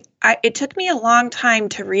 And it took me a long time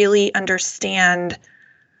to really understand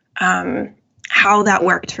how that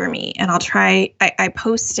worked for me. And I'll try, I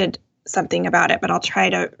posted something about it, but I'll try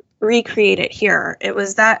to recreate it here. It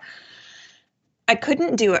was that I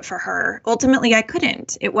couldn't do it for her. Ultimately, I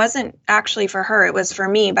couldn't. It wasn't actually for her. It was for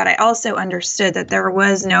me. But I also understood that there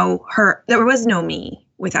was no her. There was no me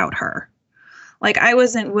without her. Like, I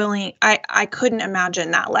wasn't willing. I couldn't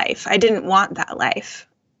imagine that life. I didn't want that life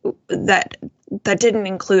that didn't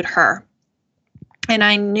include her. And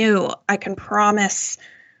I knew I can promise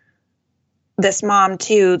this mom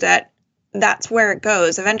too that that's where it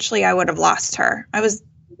goes. Eventually, I would have lost her. I was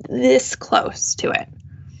this close to it.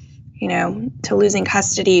 To losing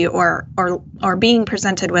custody or being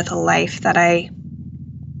presented with a life that I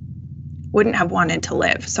wouldn't have wanted to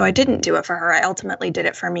live. So I didn't do it for her. I ultimately did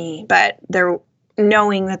it for me, but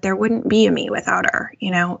knowing that there wouldn't be a me without her,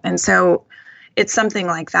 and so it's something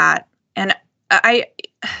like that. And I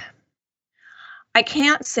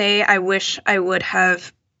can't say I wish I would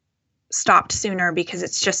have stopped sooner because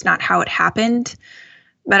it's just not how it happened.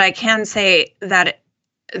 But I can say that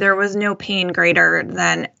there was no pain greater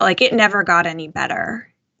than, like, it never got any better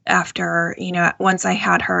after, once I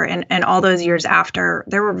had her, and all those years after,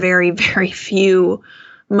 there were very, very few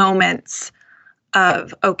moments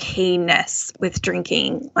of okayness with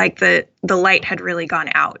drinking. Like the light had really gone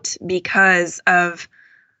out because I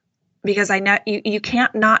know you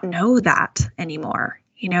can't not know that anymore.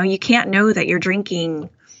 You can't know that you're drinking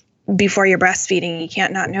before you're breastfeeding. You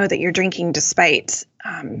can't not know that you're drinking despite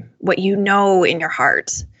what you know in your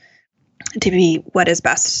heart to be what is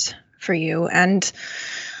best for you. And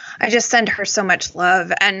I just send her so much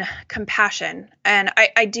love and compassion. And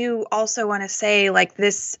I do also want to say, like,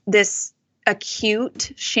 this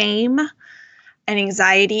acute shame and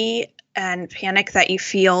anxiety and panic that you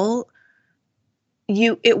feel,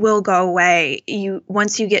 it will go away.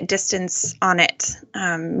 Once you get distance on it,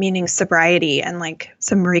 meaning sobriety and like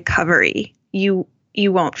some recovery, you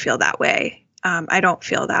won't feel that way. I don't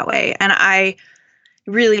feel that way. And I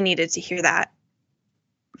really needed to hear that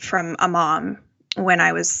from a mom when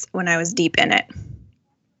I was deep in it,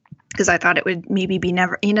 because I thought it would maybe be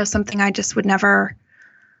never, something I just would never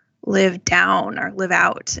live down or live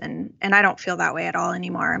out. And I don't feel that way at all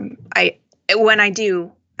anymore. When I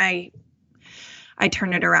do, I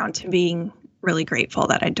turn it around to being really grateful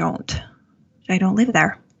that I don't live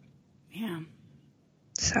there. Yeah.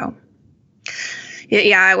 So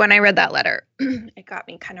yeah, when I read that letter, it got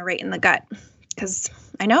me kind of right in the gut, because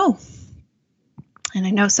I know, and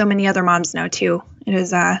I know so many other moms know too. It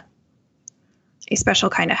is a special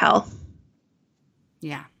kind of hell.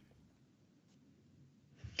 Yeah.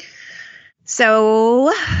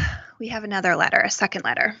 So we have another letter, a second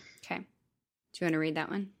letter. Okay. Do you want to read that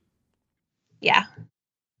one? Yeah.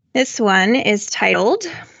 This one is titled,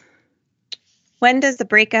 "When Does the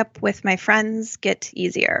Breakup with My Friends Get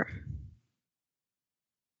Easier?"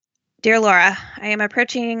 Dear Laura, I am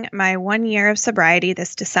approaching my 1 year of sobriety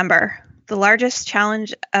this December. The largest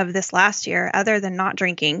challenge of this last year, other than not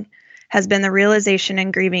drinking, has been the realization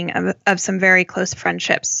and grieving of some very close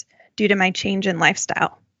friendships due to my change in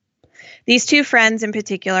lifestyle. These two friends in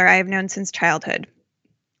particular I have known since childhood.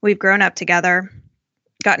 We've grown up together,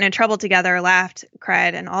 gotten in trouble together, laughed,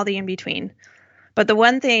 cried, and all the in-between. But the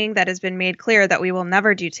one thing that has been made clear that we will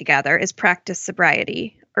never do together is practice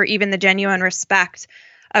sobriety, or even the genuine respect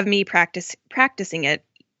of me practicing it,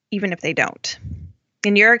 even if they don't.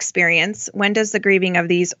 In your experience, when does the grieving of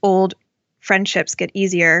these old friendships get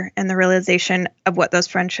easier, and the realization of what those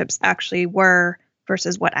friendships actually were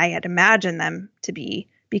versus what I had imagined them to be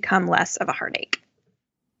become less of a heartache?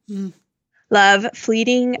 Mm. Love,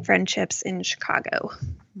 Fleeting Friendships in Chicago.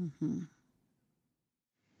 Mm-hmm.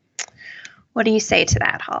 What do you say to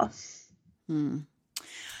that, Hall?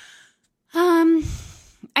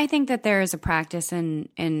 I think that there is a practice in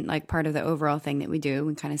like part of the overall thing that we do.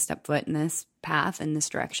 We kind of step foot in this path, in this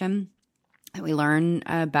direction, that we learn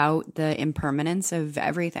about the impermanence of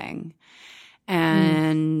everything.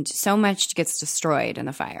 And so much gets destroyed in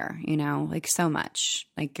the fire, like so much,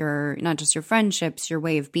 like not just your friendships, your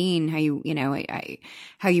way of being, how you,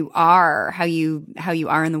 how you are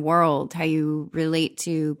in the world, how you relate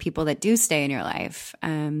to people that do stay in your life.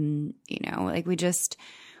 Like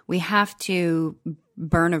we have to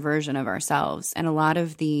burn a version of ourselves, and a lot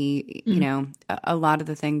of the, a lot of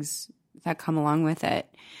the things that come along with it.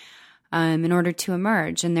 In order to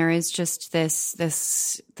emerge. And there is just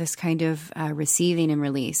this kind of receiving and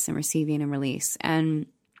release. And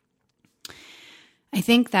I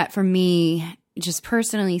think that for me, just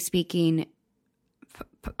personally speaking,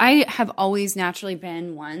 I have always naturally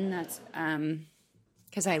been one that's,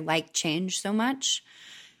 because I like change so much.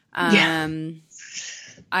 I've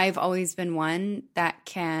always been one that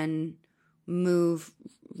can move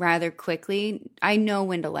rather quickly. I know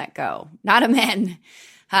when to let go. Not a man.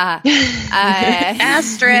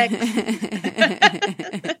 Asterisk.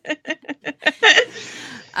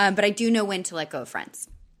 But I do know when to let go of friends.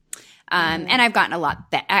 And I've gotten a lot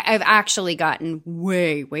better. I've actually gotten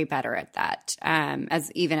way, way better at that. As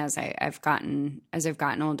I've gotten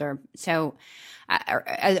older. So, or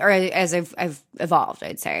as I've evolved,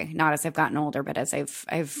 I'd say, not as I've gotten older, but as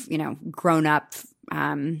I've grown up,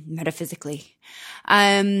 metaphysically,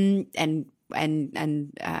 and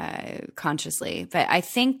consciously. But I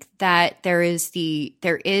think that there is the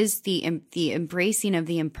embracing of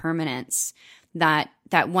the impermanence that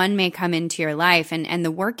one may come into your life, and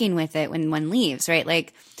the working with it when one leaves, right?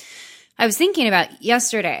 Like I was thinking about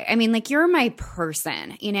yesterday. I mean, like you're my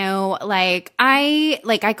person, like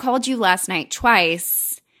I called you last night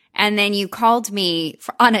twice, and then you called me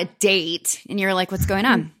on a date, and you're like, what's going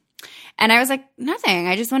on? And I was like, nothing.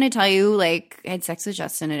 I just want to tell you, like, I had sex with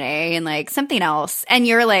Justin today and like something else. And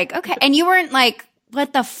you're like, okay. And you weren't like,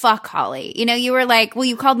 what the fuck, Holly? You know, you were like, well,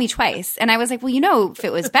 you called me twice. And I was like, well, you know, if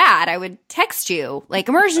it was bad, I would text you, like,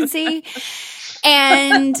 emergency.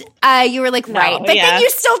 And you were like, right. But then you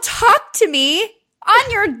still talked to me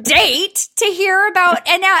on your date to hear about,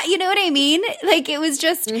 and now, you know what I mean? Like, it was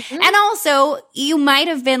just, and also, you might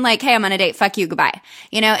have been like, hey, I'm on a date, fuck you, goodbye.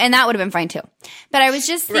 You know, and that would have been fine too. But I was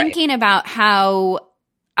just thinking about how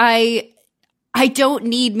I don't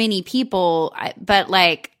need many people, but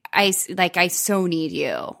like, I so need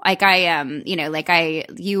you. Like I am, you know, like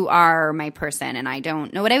you are my person and I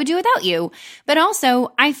don't know what I would do without you. But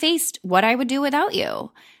also I faced what I would do without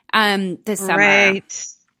you, this summer. Right.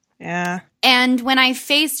 Yeah. And when I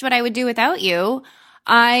faced what I would do without you,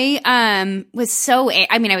 I was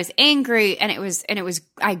I was angry and I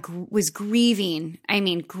was grieving. I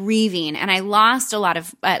mean, grieving. And I lost a lot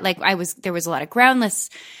of, there was a lot of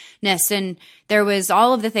groundlessness and there was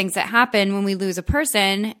all of the things that happen when we lose a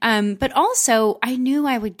person. But also I knew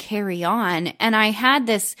I would carry on. And I had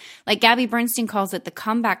this, like Gabby Bernstein calls it, the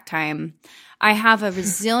comeback time. I have a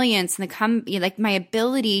resilience and like my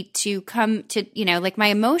ability to come to, you know, like my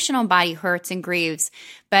emotional body hurts and grieves,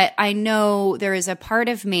 but I know there is a part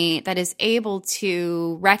of me that is able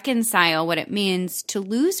to reconcile what it means to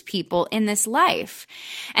lose people in this life.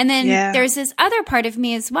 And then there's this other part of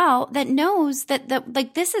me as well that knows that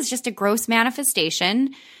like this is just a gross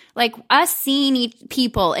manifestation. Like us seeing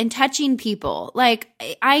people and touching people. Like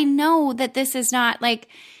I know that this is not like,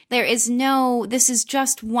 this is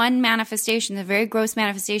just one manifestation, a very gross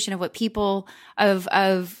manifestation of what people of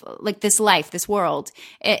like this life, this world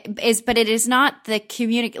is, but it is not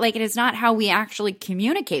it is not how we actually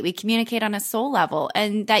communicate. We communicate on a soul level,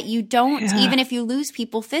 and that you don't, even if you lose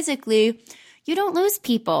people physically, you don't lose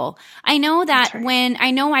people. I know that when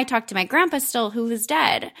I talk to my grandpa still, who is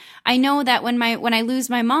dead. I know that when I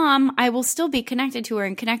lose my mom, I will still be connected to her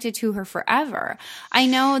and connected to her forever. I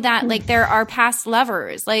know that like there are past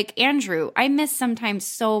lovers, like Andrew. I miss sometimes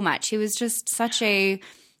so much. He was just such a,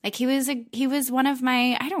 like he was one of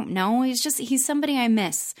my, I don't know, he's somebody I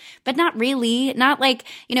miss, but not really, not like,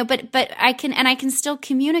 you know, but I can still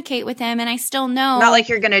communicate with him and I still know. Not like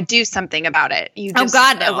you're going to do something about it. You just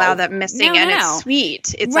allow that missing and it's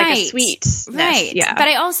sweet. It's like a sweetness. Right. Yeah. But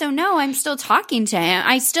I also know I'm still talking to him.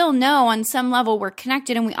 I still know on some level we're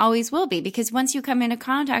connected and we always will be, because once you come into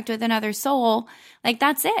contact with another soul, like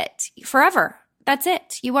that's it forever. That's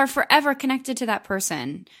it. You are forever connected to that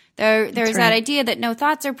person. There's that idea that no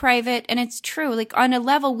thoughts are private, and it's true. Like on a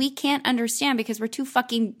level we can't understand because we're too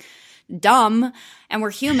fucking dumb and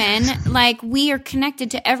we're human. Like we are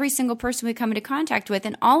connected to every single person we come into contact with,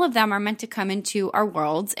 and all of them are meant to come into our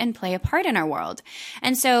worlds and play a part in our world.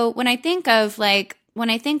 And so when I think of,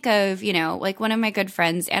 you know, like one of my good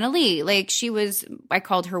friends, Anna Lee, like I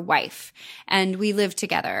called her wife, and we lived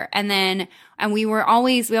together. And we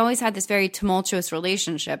always had this very tumultuous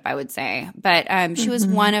relationship, I would say. But she was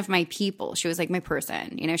one of my people. She was like my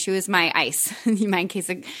person. You know, she was my ice in case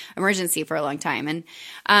of emergency for a long time.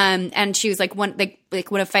 And she was like one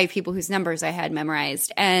of 5 people whose numbers I had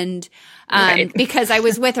memorized. And because I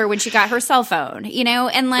was with her when she got her cell phone, you know,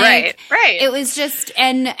 and like it was just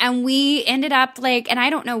and we ended up like, and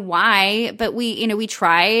I don't know why, but we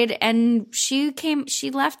tried, and she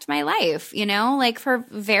left my life, you know, like for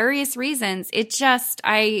various reasons. It just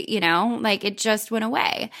went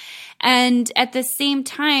away. And at the same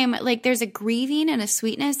time, like there's a grieving and a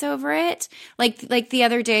sweetness over it. Like the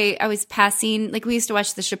other day I was passing, like we used to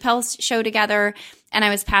watch the Chappelle show together, and I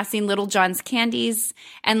was passing Little John's candies,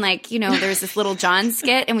 and like, you know, there's this Little John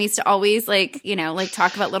skit, and we used to always like, you know, like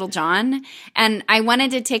talk about Little John, and I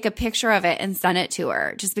wanted to take a picture of it and send it to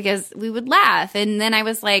her just because we would laugh. And then I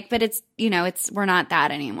was like, but it's, you know, we're not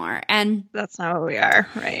that anymore. And that's not what we are.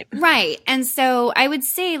 Right. Right. And so I would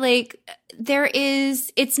say like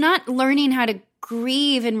it's not learning how to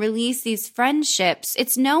grieve and release these friendships.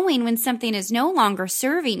 It's knowing when something is no longer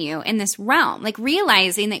serving you in this realm, like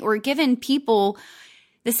realizing that we're given people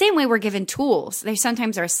the same way we're given tools. There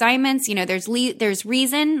sometimes are assignments, you know, there's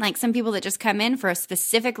reason, like some people that just come in for a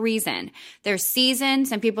specific reason. There's season,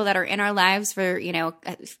 some people that are in our lives for, you know,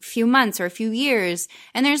 a few months or a few years.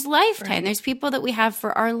 And there's lifetime. Right. There's people that we have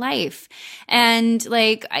for our life. And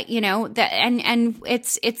like, you know, that, and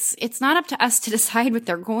it's not up to us to decide what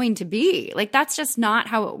they're going to be. Like, that's just not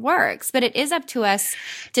how it works. But it is up to us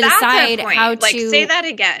to decide how to. Like, say that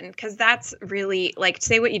again, because that's really, like,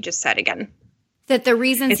 say what you just said again. That the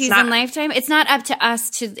reasons It's he's not- in Lifetime, it's not up to us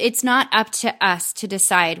to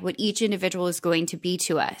decide what each individual is going to be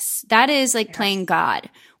to us. That is like playing God.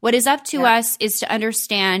 What is up to us is to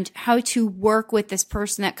understand how to work with this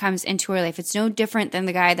person that comes into our life. It's no different than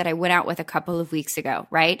the guy that I went out with a couple of weeks ago,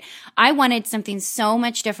 right? I wanted something so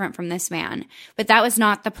much different from this man, but that was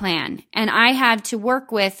not the plan. And I had to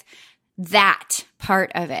work with that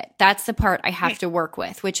part of it. That's the part I have to work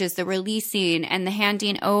with, which is the releasing and the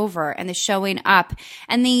handing over and the showing up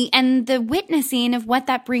and the witnessing of what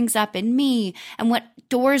that brings up in me and what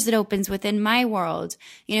doors it opens within my world.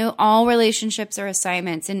 You know, all relationships are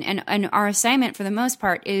assignments, and our assignment for the most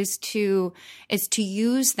part is to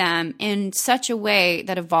use them in such a way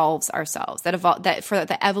that evolves ourselves, that for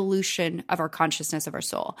the evolution of our consciousness, of our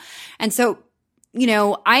soul. And so, you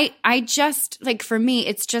know, I just, like, for me,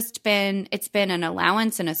 it's been an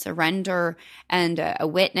allowance and a surrender and a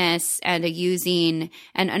witness and a using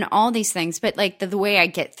and all these things. But like the way I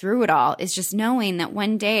get through it all is just knowing that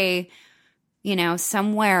one day, you know,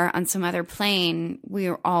 somewhere on some other plane, we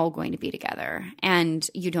are all going to be together, and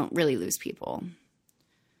you don't really lose people.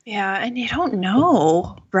 Yeah. And you don't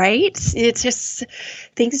know, right? It's just,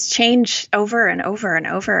 things change over and over and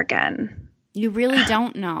over again. You really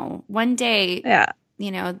don't know. One day,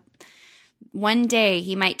 you know, one day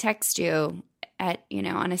he might text you at, you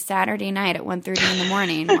know, on a Saturday night at 1:30 in the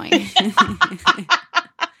morning.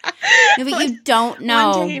 No, but you don't know.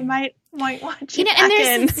 One day he might want you,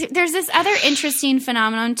 and there's this other interesting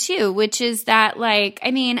phenomenon too, which is that, like,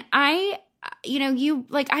 I mean, I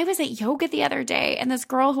was at yoga the other day, and this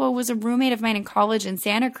girl who was a roommate of mine in college in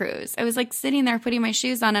Santa Cruz, I was like sitting there putting my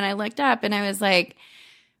shoes on, and I looked up and I was like,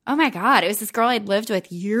 oh my God, it was this girl I'd lived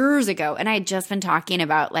with years ago. And I had just been talking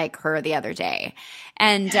about like her the other day.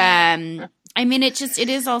 And I mean, it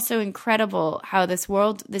is also incredible how this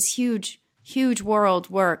world, this huge, huge world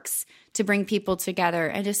works to bring people together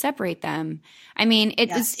and to separate them. I mean,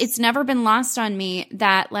 it's never been lost on me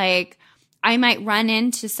that, like, I might run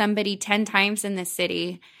into somebody 10 times in this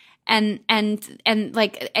city and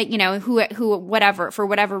like, you know, who, whatever, for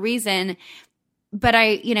whatever reason. But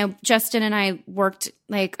Justin and I worked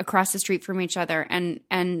like across the street from each other, and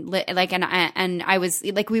I was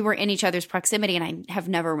like, we were in each other's proximity, and I have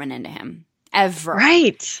never run into him ever.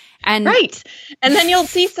 Right. And then you'll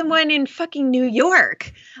see someone in fucking New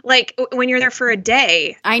York, like when you're there for a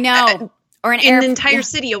day. I know. Or an entire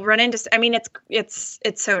city, you'll run into. I mean, it's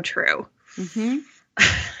so true. Mm-hmm.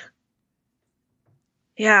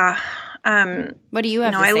 Yeah. What do you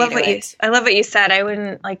have to say I love to what it? I love what you said. I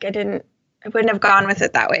wouldn't have gone with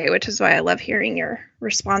it that way, which is why I love hearing your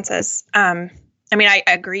responses. I mean, I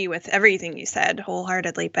agree with everything you said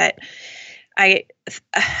wholeheartedly, but I,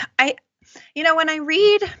 when I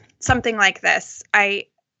read something like this, I,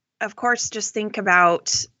 of course, just think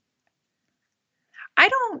about, how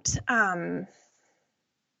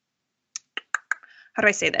do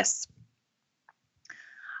I say this?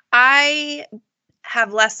 I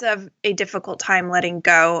have less of a difficult time letting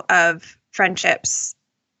go of friendships,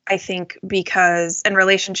 I think, and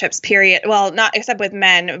relationships, period. Well, not except with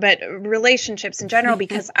men, but relationships in general,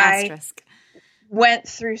 because I went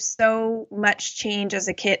through so much change as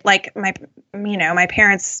a kid. Like my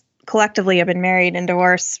parents collectively have been married and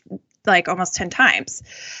divorced like almost 10 times.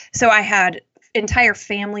 So I had entire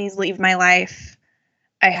families leave my life.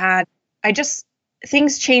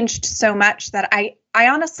 Things changed so much that I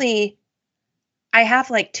honestly, I have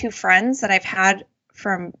like 2 friends that I've had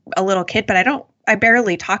from a little kid, but I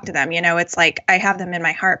barely talk to them. You know, it's like I have them in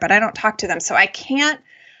my heart, but I don't talk to them. So I can't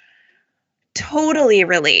totally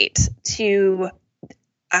relate to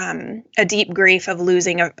a deep grief of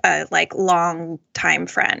losing a like long time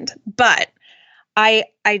friend. But I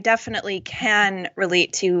definitely can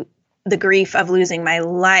relate to the grief of losing my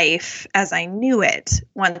life as I knew it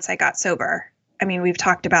once I got sober. I mean, we've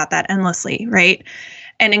talked about that endlessly, right?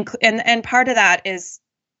 And part of that is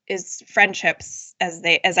friendships as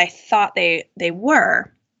I thought they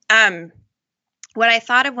were. What I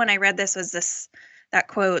thought of when I read this was that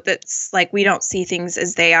quote that's like, we don't see things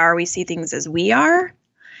as they are, we see things as we are.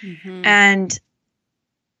 Mm-hmm. And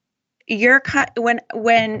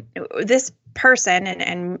when this person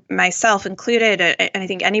and myself included, and I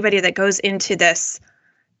think anybody that goes into this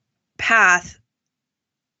path,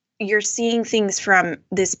 you're seeing things from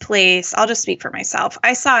this place. I'll just speak for myself.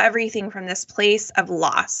 I saw everything from this place of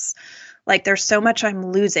loss. Like, there's so much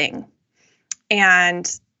I'm losing and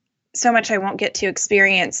so much I won't get to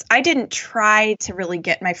experience. I didn't try to really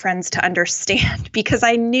get my friends to understand because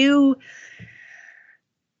I knew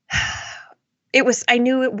they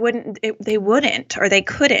wouldn't, or they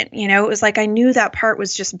couldn't, you know. It was like, I knew that part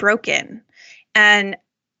was just broken. And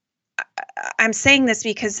I'm saying this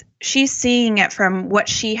because she's seeing it from what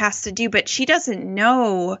she has to do, but she doesn't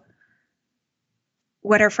know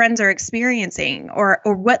what her friends are experiencing or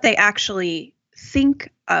what they actually think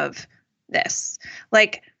of this.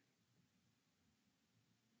 Like,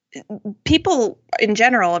 people in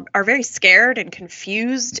general are very scared and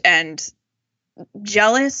confused and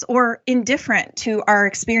jealous or indifferent to our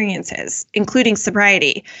experiences, including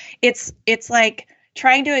sobriety. It's like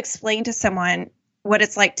trying to explain to someone what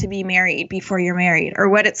it's like to be married before you're married, or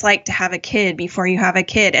what it's like to have a kid before you have a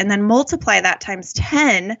kid, and then multiply that times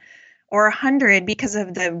 10 or 100 because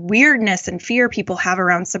of the weirdness and fear people have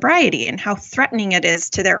around sobriety and how threatening it is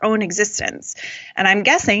to their own existence. And I'm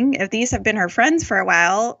guessing if these have been her friends for a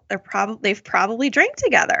while, they've probably drank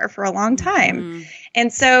together for a long time. Mm-hmm.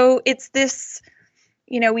 And so it's this,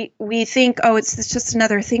 we think, oh, it's just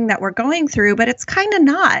another thing that we're going through, but it's kind of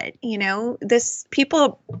not, this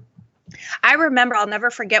people. I remember, I'll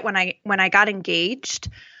never forget when I got engaged.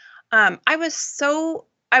 I was so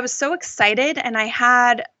excited, and I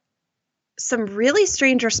had some really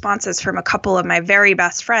strange responses from a couple of my very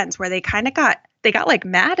best friends where they kind of got like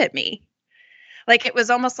mad at me. Like, it was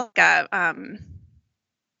almost like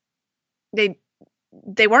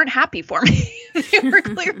they weren't happy for me. They were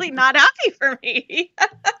clearly not happy for me.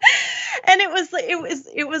 And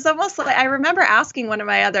it was almost like, I remember asking one of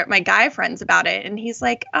my guy friends about it, and he's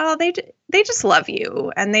like, oh, they just love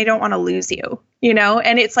you and they don't want to lose you,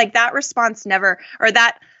 And it's like that response never, or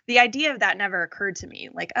that the idea of that never occurred to me.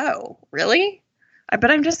 Like, oh, really? But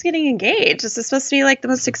I'm just getting engaged. This is supposed to be like the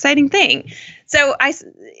most exciting thing. So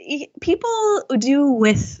people do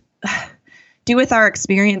with our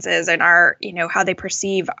experiences and our, how they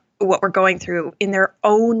perceive what we're going through in their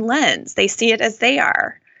own lens. They see it as they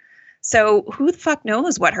are. So who the fuck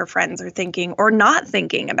knows what her friends are thinking or not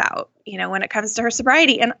thinking about, when it comes to her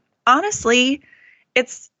sobriety. And honestly,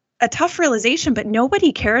 it's a tough realization, but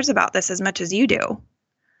nobody cares about this as much as you do.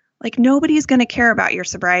 Like, nobody's going to care about your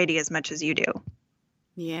sobriety as much as you do.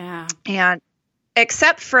 Yeah. And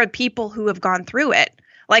except for people who have gone through it.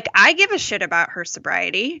 Like, I give a shit about her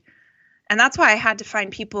sobriety. And that's why I had to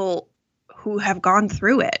find people who have gone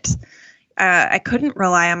through it. I couldn't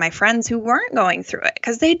rely on my friends who weren't going through it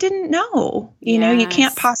because they didn't know. You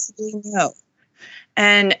can't possibly know.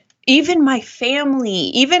 And even my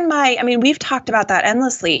family, we've talked about that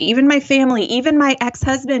endlessly. Even my family, even my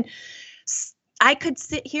ex-husband, I could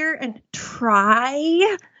sit here and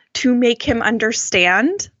try to make him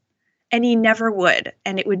understand, and he never would.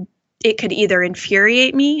 And it could either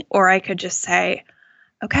infuriate me, or I could just say,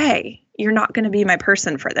 okay, you're not going to be my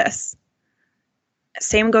person for this.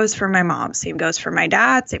 Same goes for my mom. Same goes for my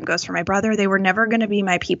dad. Same goes for my brother. They were never going to be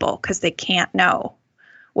my people because they can't know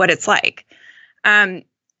what it's like.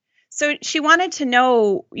 So she wanted to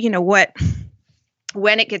know,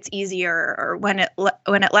 when it gets easier or when it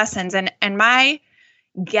lessens. And my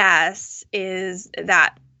guess is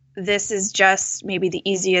that this is just maybe the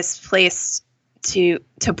easiest place to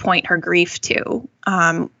point her grief to.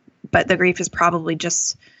 But the grief is probably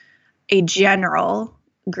just a general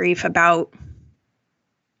grief about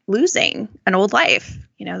losing an old life,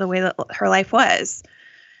 the way that her life was.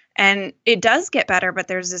 And it does get better, but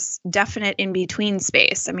there's this definite in-between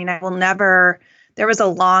space. There was a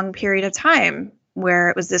long period of time where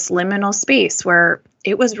it was this liminal space where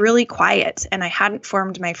it was really quiet and I hadn't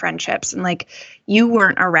formed my friendships, and like, you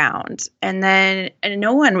weren't around, and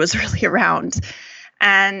no one was really around.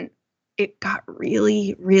 And it got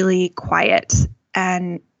really, really quiet.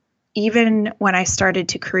 And even when I started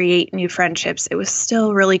to create new friendships, it was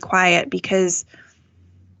still really quiet because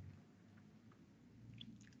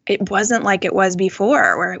it wasn't like it was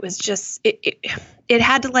before, where it was just, it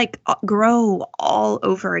had to like grow all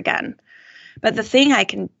over again. But the thing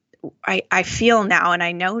I feel now, and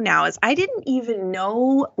I know now, is I didn't even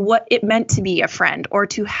know what it meant to be a friend or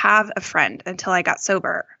to have a friend until I got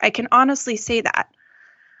sober. I can honestly say that.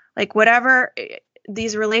 Like, whatever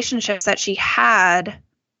these relationships that she had,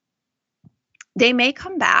 they may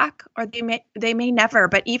come back or they may never.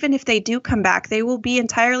 But even if they do come back, they will be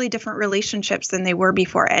entirely different relationships than they were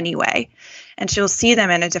before anyway. And she'll see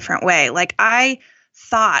them in a different way. Like, I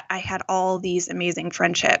thought I had all these amazing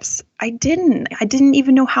friendships. I didn't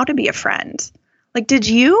even know how to be a friend. Like, did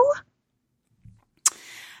you?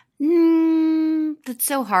 That's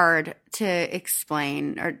so hard to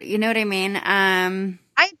explain, or you know what I mean?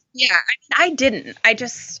 I didn't.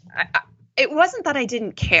 It wasn't that I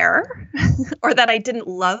didn't care or that I didn't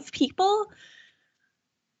love people,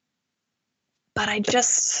 but I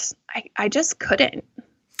just couldn't.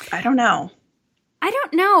 I don't know. I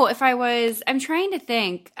don't know if I was, I'm trying to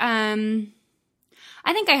think.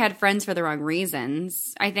 I think I had friends for the wrong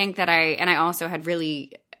reasons. I think that I also had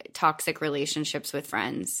really toxic relationships with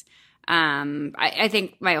friends. I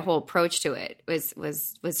think my whole approach to it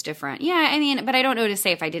was different. Yeah, I mean, but I don't know to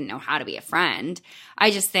say if I didn't know how to be a friend.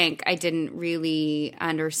 I just think I didn't really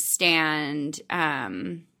understand.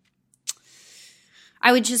 I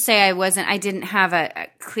would just say I didn't have a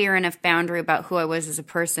clear enough boundary about who I was as a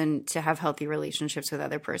person to have healthy relationships with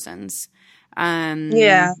other persons.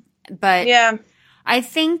 Yeah. But Yeah. I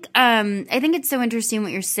think it's so interesting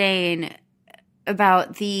what you're saying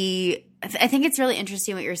about I think it's really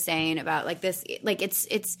interesting what you're saying about like this, like it's,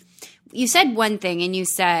 you said one thing and you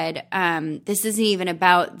said, this isn't even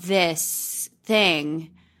about this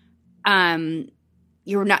thing.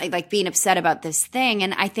 You're not like being upset about this thing.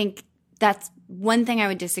 And I think that's one thing I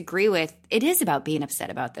would disagree with. It is about being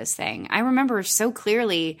upset about this thing. I remember so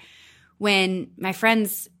clearly when my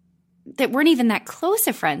friends that weren't even that close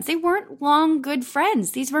of friends, they weren't long, good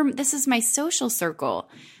friends. This is my social circle.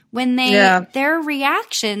 When their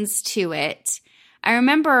reactions to it, I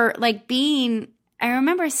remember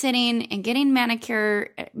sitting and getting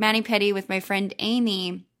mani-pedi with my friend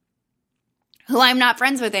Amy, who I'm not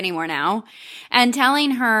friends with anymore now, and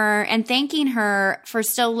telling her and thanking her for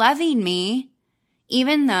still loving me,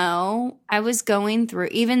 even though I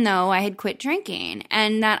had quit drinking,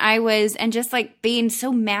 and and just like being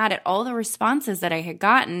so mad at all the responses that I had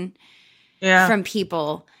gotten from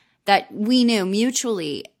people that we knew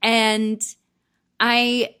mutually. And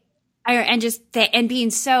and being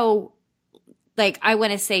so, like, I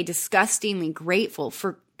want to say disgustingly grateful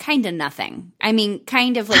for kind of nothing. I mean,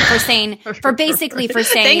 kind of like for saying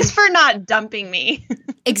thanks for not dumping me.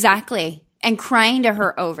 Exactly. And crying to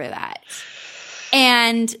her over that.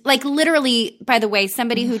 And like literally, by the way,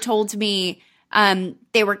 somebody who told me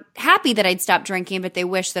they were happy that I'd stopped drinking, but they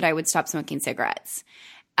wished that I would stop smoking cigarettes.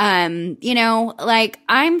 Like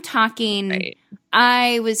I'm talking, right.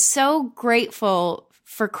 I was so grateful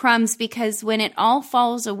for crumbs because when it all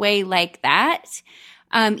falls away like that,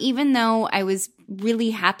 even though I was really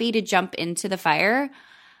happy to jump into the fire,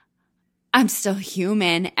 I'm still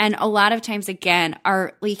human. And a lot of times, again,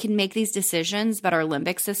 we can make these decisions, but our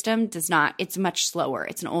limbic system does not. It's much slower.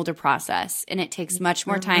 It's an older process, and it takes much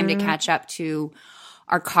more time to catch up to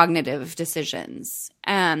our cognitive decisions,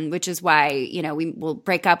 which is why, we will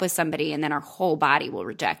break up with somebody and then our whole body will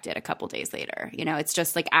reject it a couple days later. It's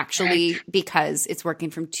just like actually because it's working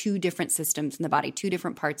from two different systems in the body, two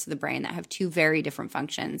different parts of the brain that have two very different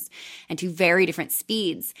functions and two very different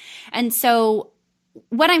speeds. And so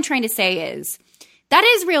what I'm trying to say is that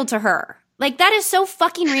is real to her. Like, that is so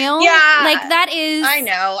fucking real. Yeah. Like, that is. I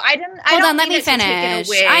know. Hold on, let me finish.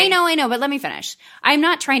 I know, but let me finish.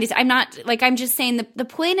 I'm just saying the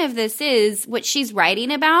point of this is what she's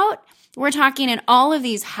writing about. We're talking in all of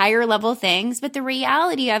these higher level things, but the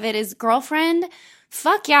reality of it is, girlfriend,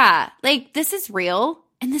 fuck yeah. Like, this is real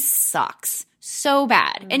and this sucks so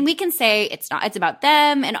bad. And we can say it's about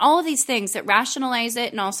them and all of these things that rationalize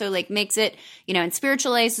it and also like makes it, and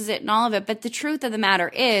spiritualizes it and all of it. But the truth of the matter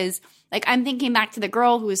is, like, I'm thinking back to the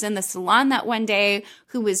girl who was in the salon that one day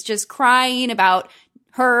who was just crying about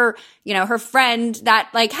her, her friend that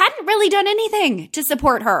like hadn't really done anything to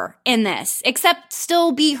support her in this except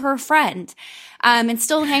still be her friend, and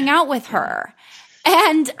still hang out with her.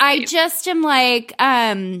 And I just am like,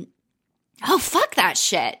 oh, fuck that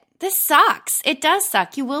shit. This sucks. It does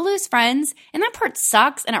suck. You will lose friends, and that part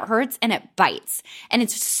sucks, and it hurts, and it bites. And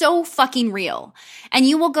it's so fucking real. And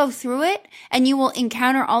you will go through it, and you will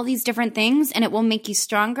encounter all these different things, and it will make you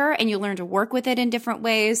stronger, and you'll learn to work with it in different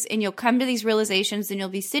ways, and you'll come to these realizations, and you'll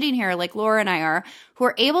be sitting here like Laura and I are, who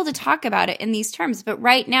are able to talk about it in these terms. But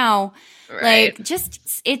right now, like,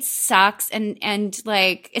 just it sucks, and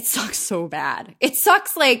like, it sucks so bad. It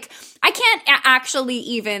sucks, like, I can't actually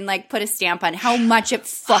even like put a stamp on how much it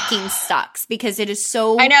fucking sucks because it is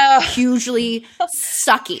so hugely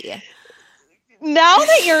sucky. Now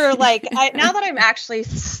that you're like, now that I'm actually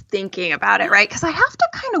thinking about it, right? Because I have to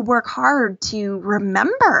kind of work hard to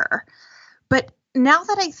remember. But now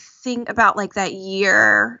that I think about like that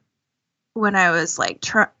year when I was like,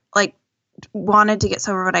 wanted to get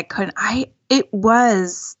sober, but I couldn't. It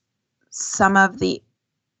was some of the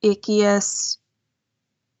ickiest.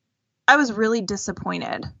 I was really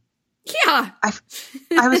disappointed. Yeah.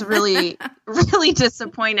 I was really, really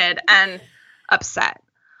disappointed and upset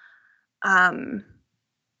by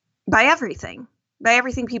everything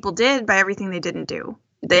people did, by everything they didn't do.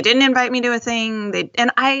 They didn't invite me to a thing.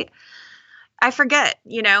 I forget,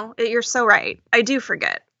 you're so right. I do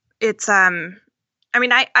forget. It's, I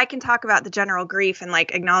mean, I can talk about the general grief and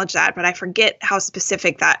like acknowledge that, but I forget how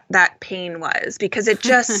specific that pain was because it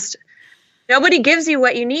just nobody gives you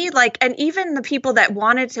what you need. Like, and even the people that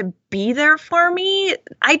wanted to be there for me,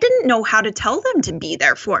 I didn't know how to tell them to be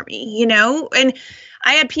there for me, you know? And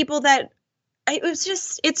I had people that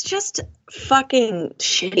it's just fucking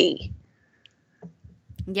shitty.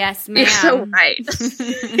 Yes, ma'am. You're so right.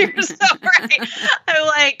 You're so right. I'm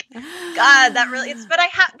like, God, that really is. But I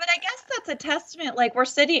guess that's a testament. Like, we're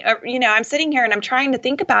sitting, I'm sitting here and I'm trying to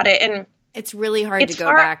think about it, and it's really hard to go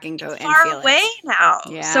back and go and far feel away it now.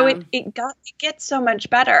 Yeah. So it gets so much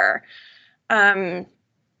better. I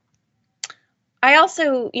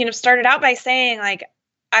also, started out by saying, like,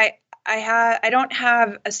 I don't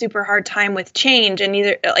have a super hard time with change, and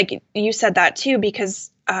neither, like you said that too, because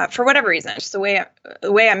for whatever reason, it's just the way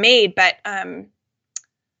I'm made. But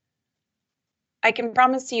I can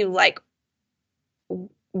promise you, like,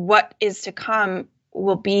 what is to come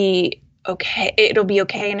will be okay. It'll be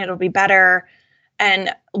okay, and it'll be better. And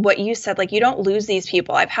what you said, like, you don't lose these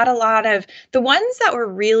people. I've had a lot of the ones that were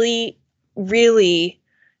really, really.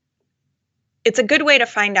 It's a good way to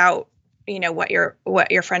find out, what your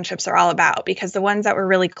friendships are all about, because the ones that were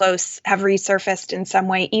really close have resurfaced in some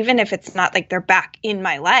way, even if it's not like they're back in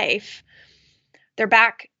my life. They're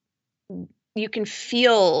back. You can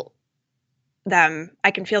feel them.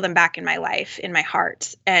 I can feel them back in my life, in my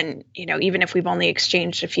heart. And, even if we've only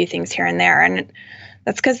exchanged a few things here and there, and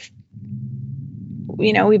that's because,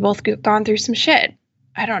 we both gone through some shit.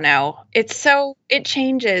 I don't know. It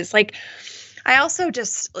changes. Like, I also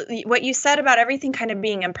just, what you said about everything kind of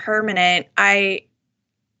being impermanent, I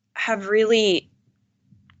have really,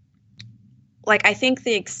 like, I think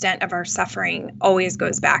the extent of our suffering always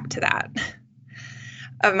goes back to that.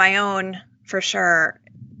 Of my own, for sure.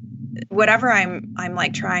 Whatever I'm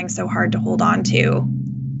like trying so hard to hold on to,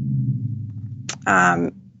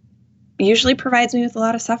 usually provides me with a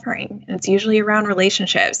lot of suffering. And it's usually around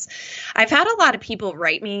relationships. I've had a lot of people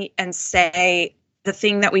write me and say, the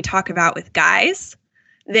thing that we talk about with guys,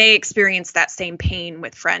 they experience that same pain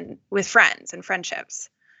with friends and friendships.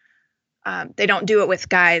 They don't do it with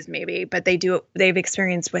guys maybe, but they've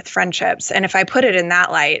experienced with friendships. And if I put it in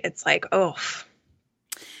that light, it's like, oh.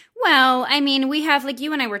 Well, I mean, we have, like,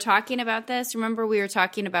 you and I were talking about this. Remember, we were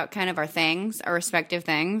talking about kind of our things, our respective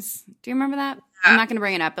things. Do you remember that? I'm not going to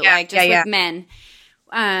bring it up, but with men.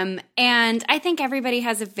 And I think everybody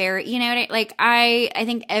has a very, I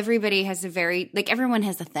think everybody has a very, like, everyone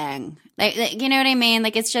has a thing, like, you know what I mean?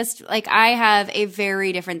 Like, it's just like, I have a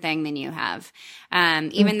very different thing than you have.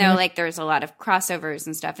 Even though, like, there's a lot of crossovers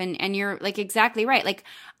and stuff, and you're, like, exactly right. Like,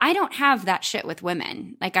 I don't have that shit with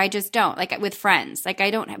women. Like, I just don't, like, with friends, like, I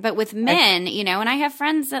don't, but with men, and I have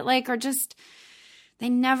friends that, like, are just, they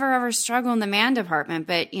never ever struggle in the man department,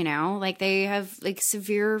 but, like, they have, like,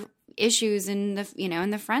 severe issues in the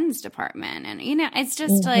in the friends department, and it's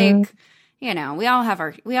just like, we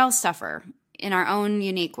all suffer in our own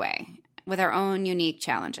unique way with our own unique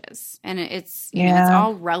challenges, and it's it's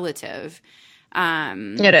all relative.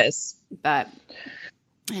 It is, but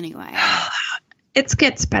anyway, it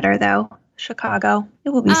gets better though. Chicago, it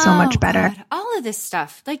will be so much better. God. All of this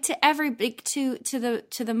stuff, like, to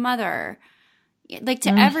the mother. Like, to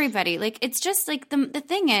everybody, like, it's just like the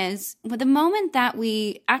thing is, with the moment that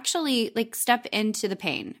we actually, like, step into the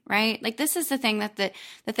pain, right? Like, this is the thing that the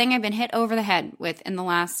thing I've been hit over the head with in the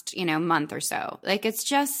last, month or so. Like, it's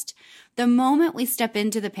just the moment we step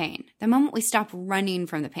into the pain, the moment we stop running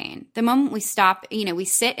from the pain, the moment we stop, we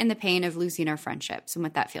sit in the pain of losing our friendships and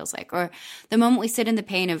what that feels like, or the moment we sit in the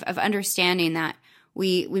pain of understanding that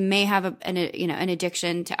we may have an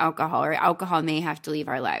addiction to alcohol, or alcohol may have to leave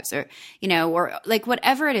our lives, or like,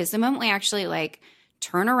 whatever it is, the moment we actually, like,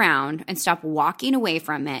 turn around and stop walking away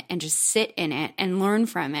from it and just sit in it and learn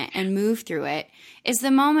from it and move through it, is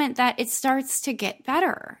the moment that it starts to get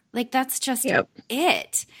better. Like, that's just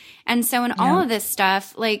it. And so in all of this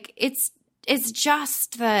stuff, like, it is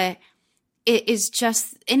just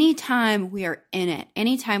anytime we are in it,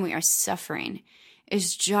 anytime we are suffering,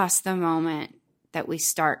 is just the moment that we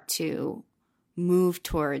start to move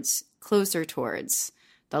closer towards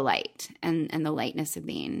the light and the lightness of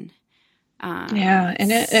being.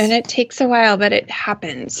 And it takes a while, but it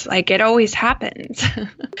happens. Like, it always happens.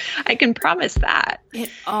 I can promise that. It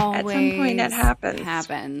always at some point it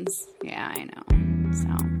happens. Yeah, I know. So,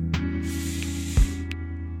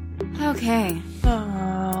 okay.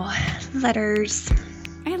 Oh, letters.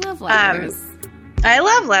 I love letters. I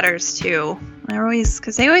love letters too.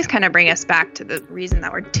 Because they always kind of bring us back to the reason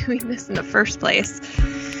that we're doing this in the first place.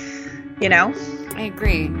 I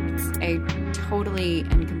agree. I totally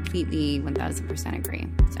and completely 1000% agree.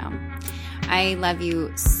 So, I love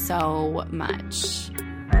you so much.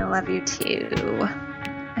 I love you too.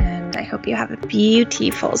 And I hope you have a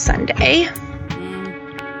beautiful Sunday.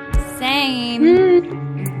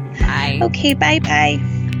 plane. Bye. Okay, bye-bye.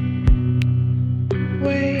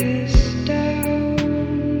 Weighs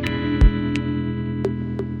down,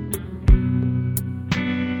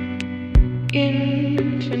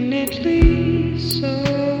 infinitely so.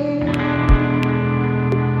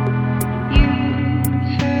 You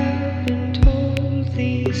have been told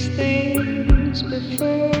these things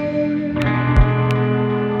before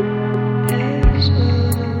as well.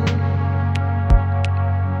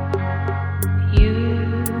 You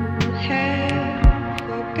have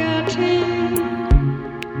forgotten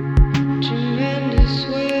tremendous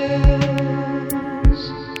wells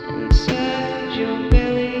inside your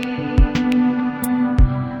belly.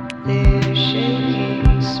 Their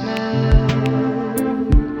shaking smell,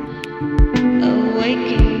 a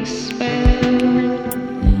waking spell,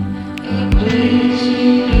 a place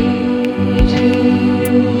you do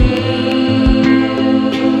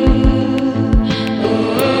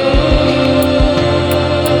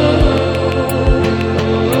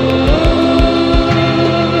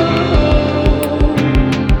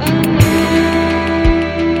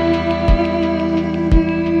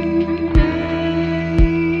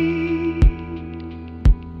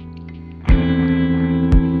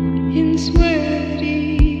in sweat.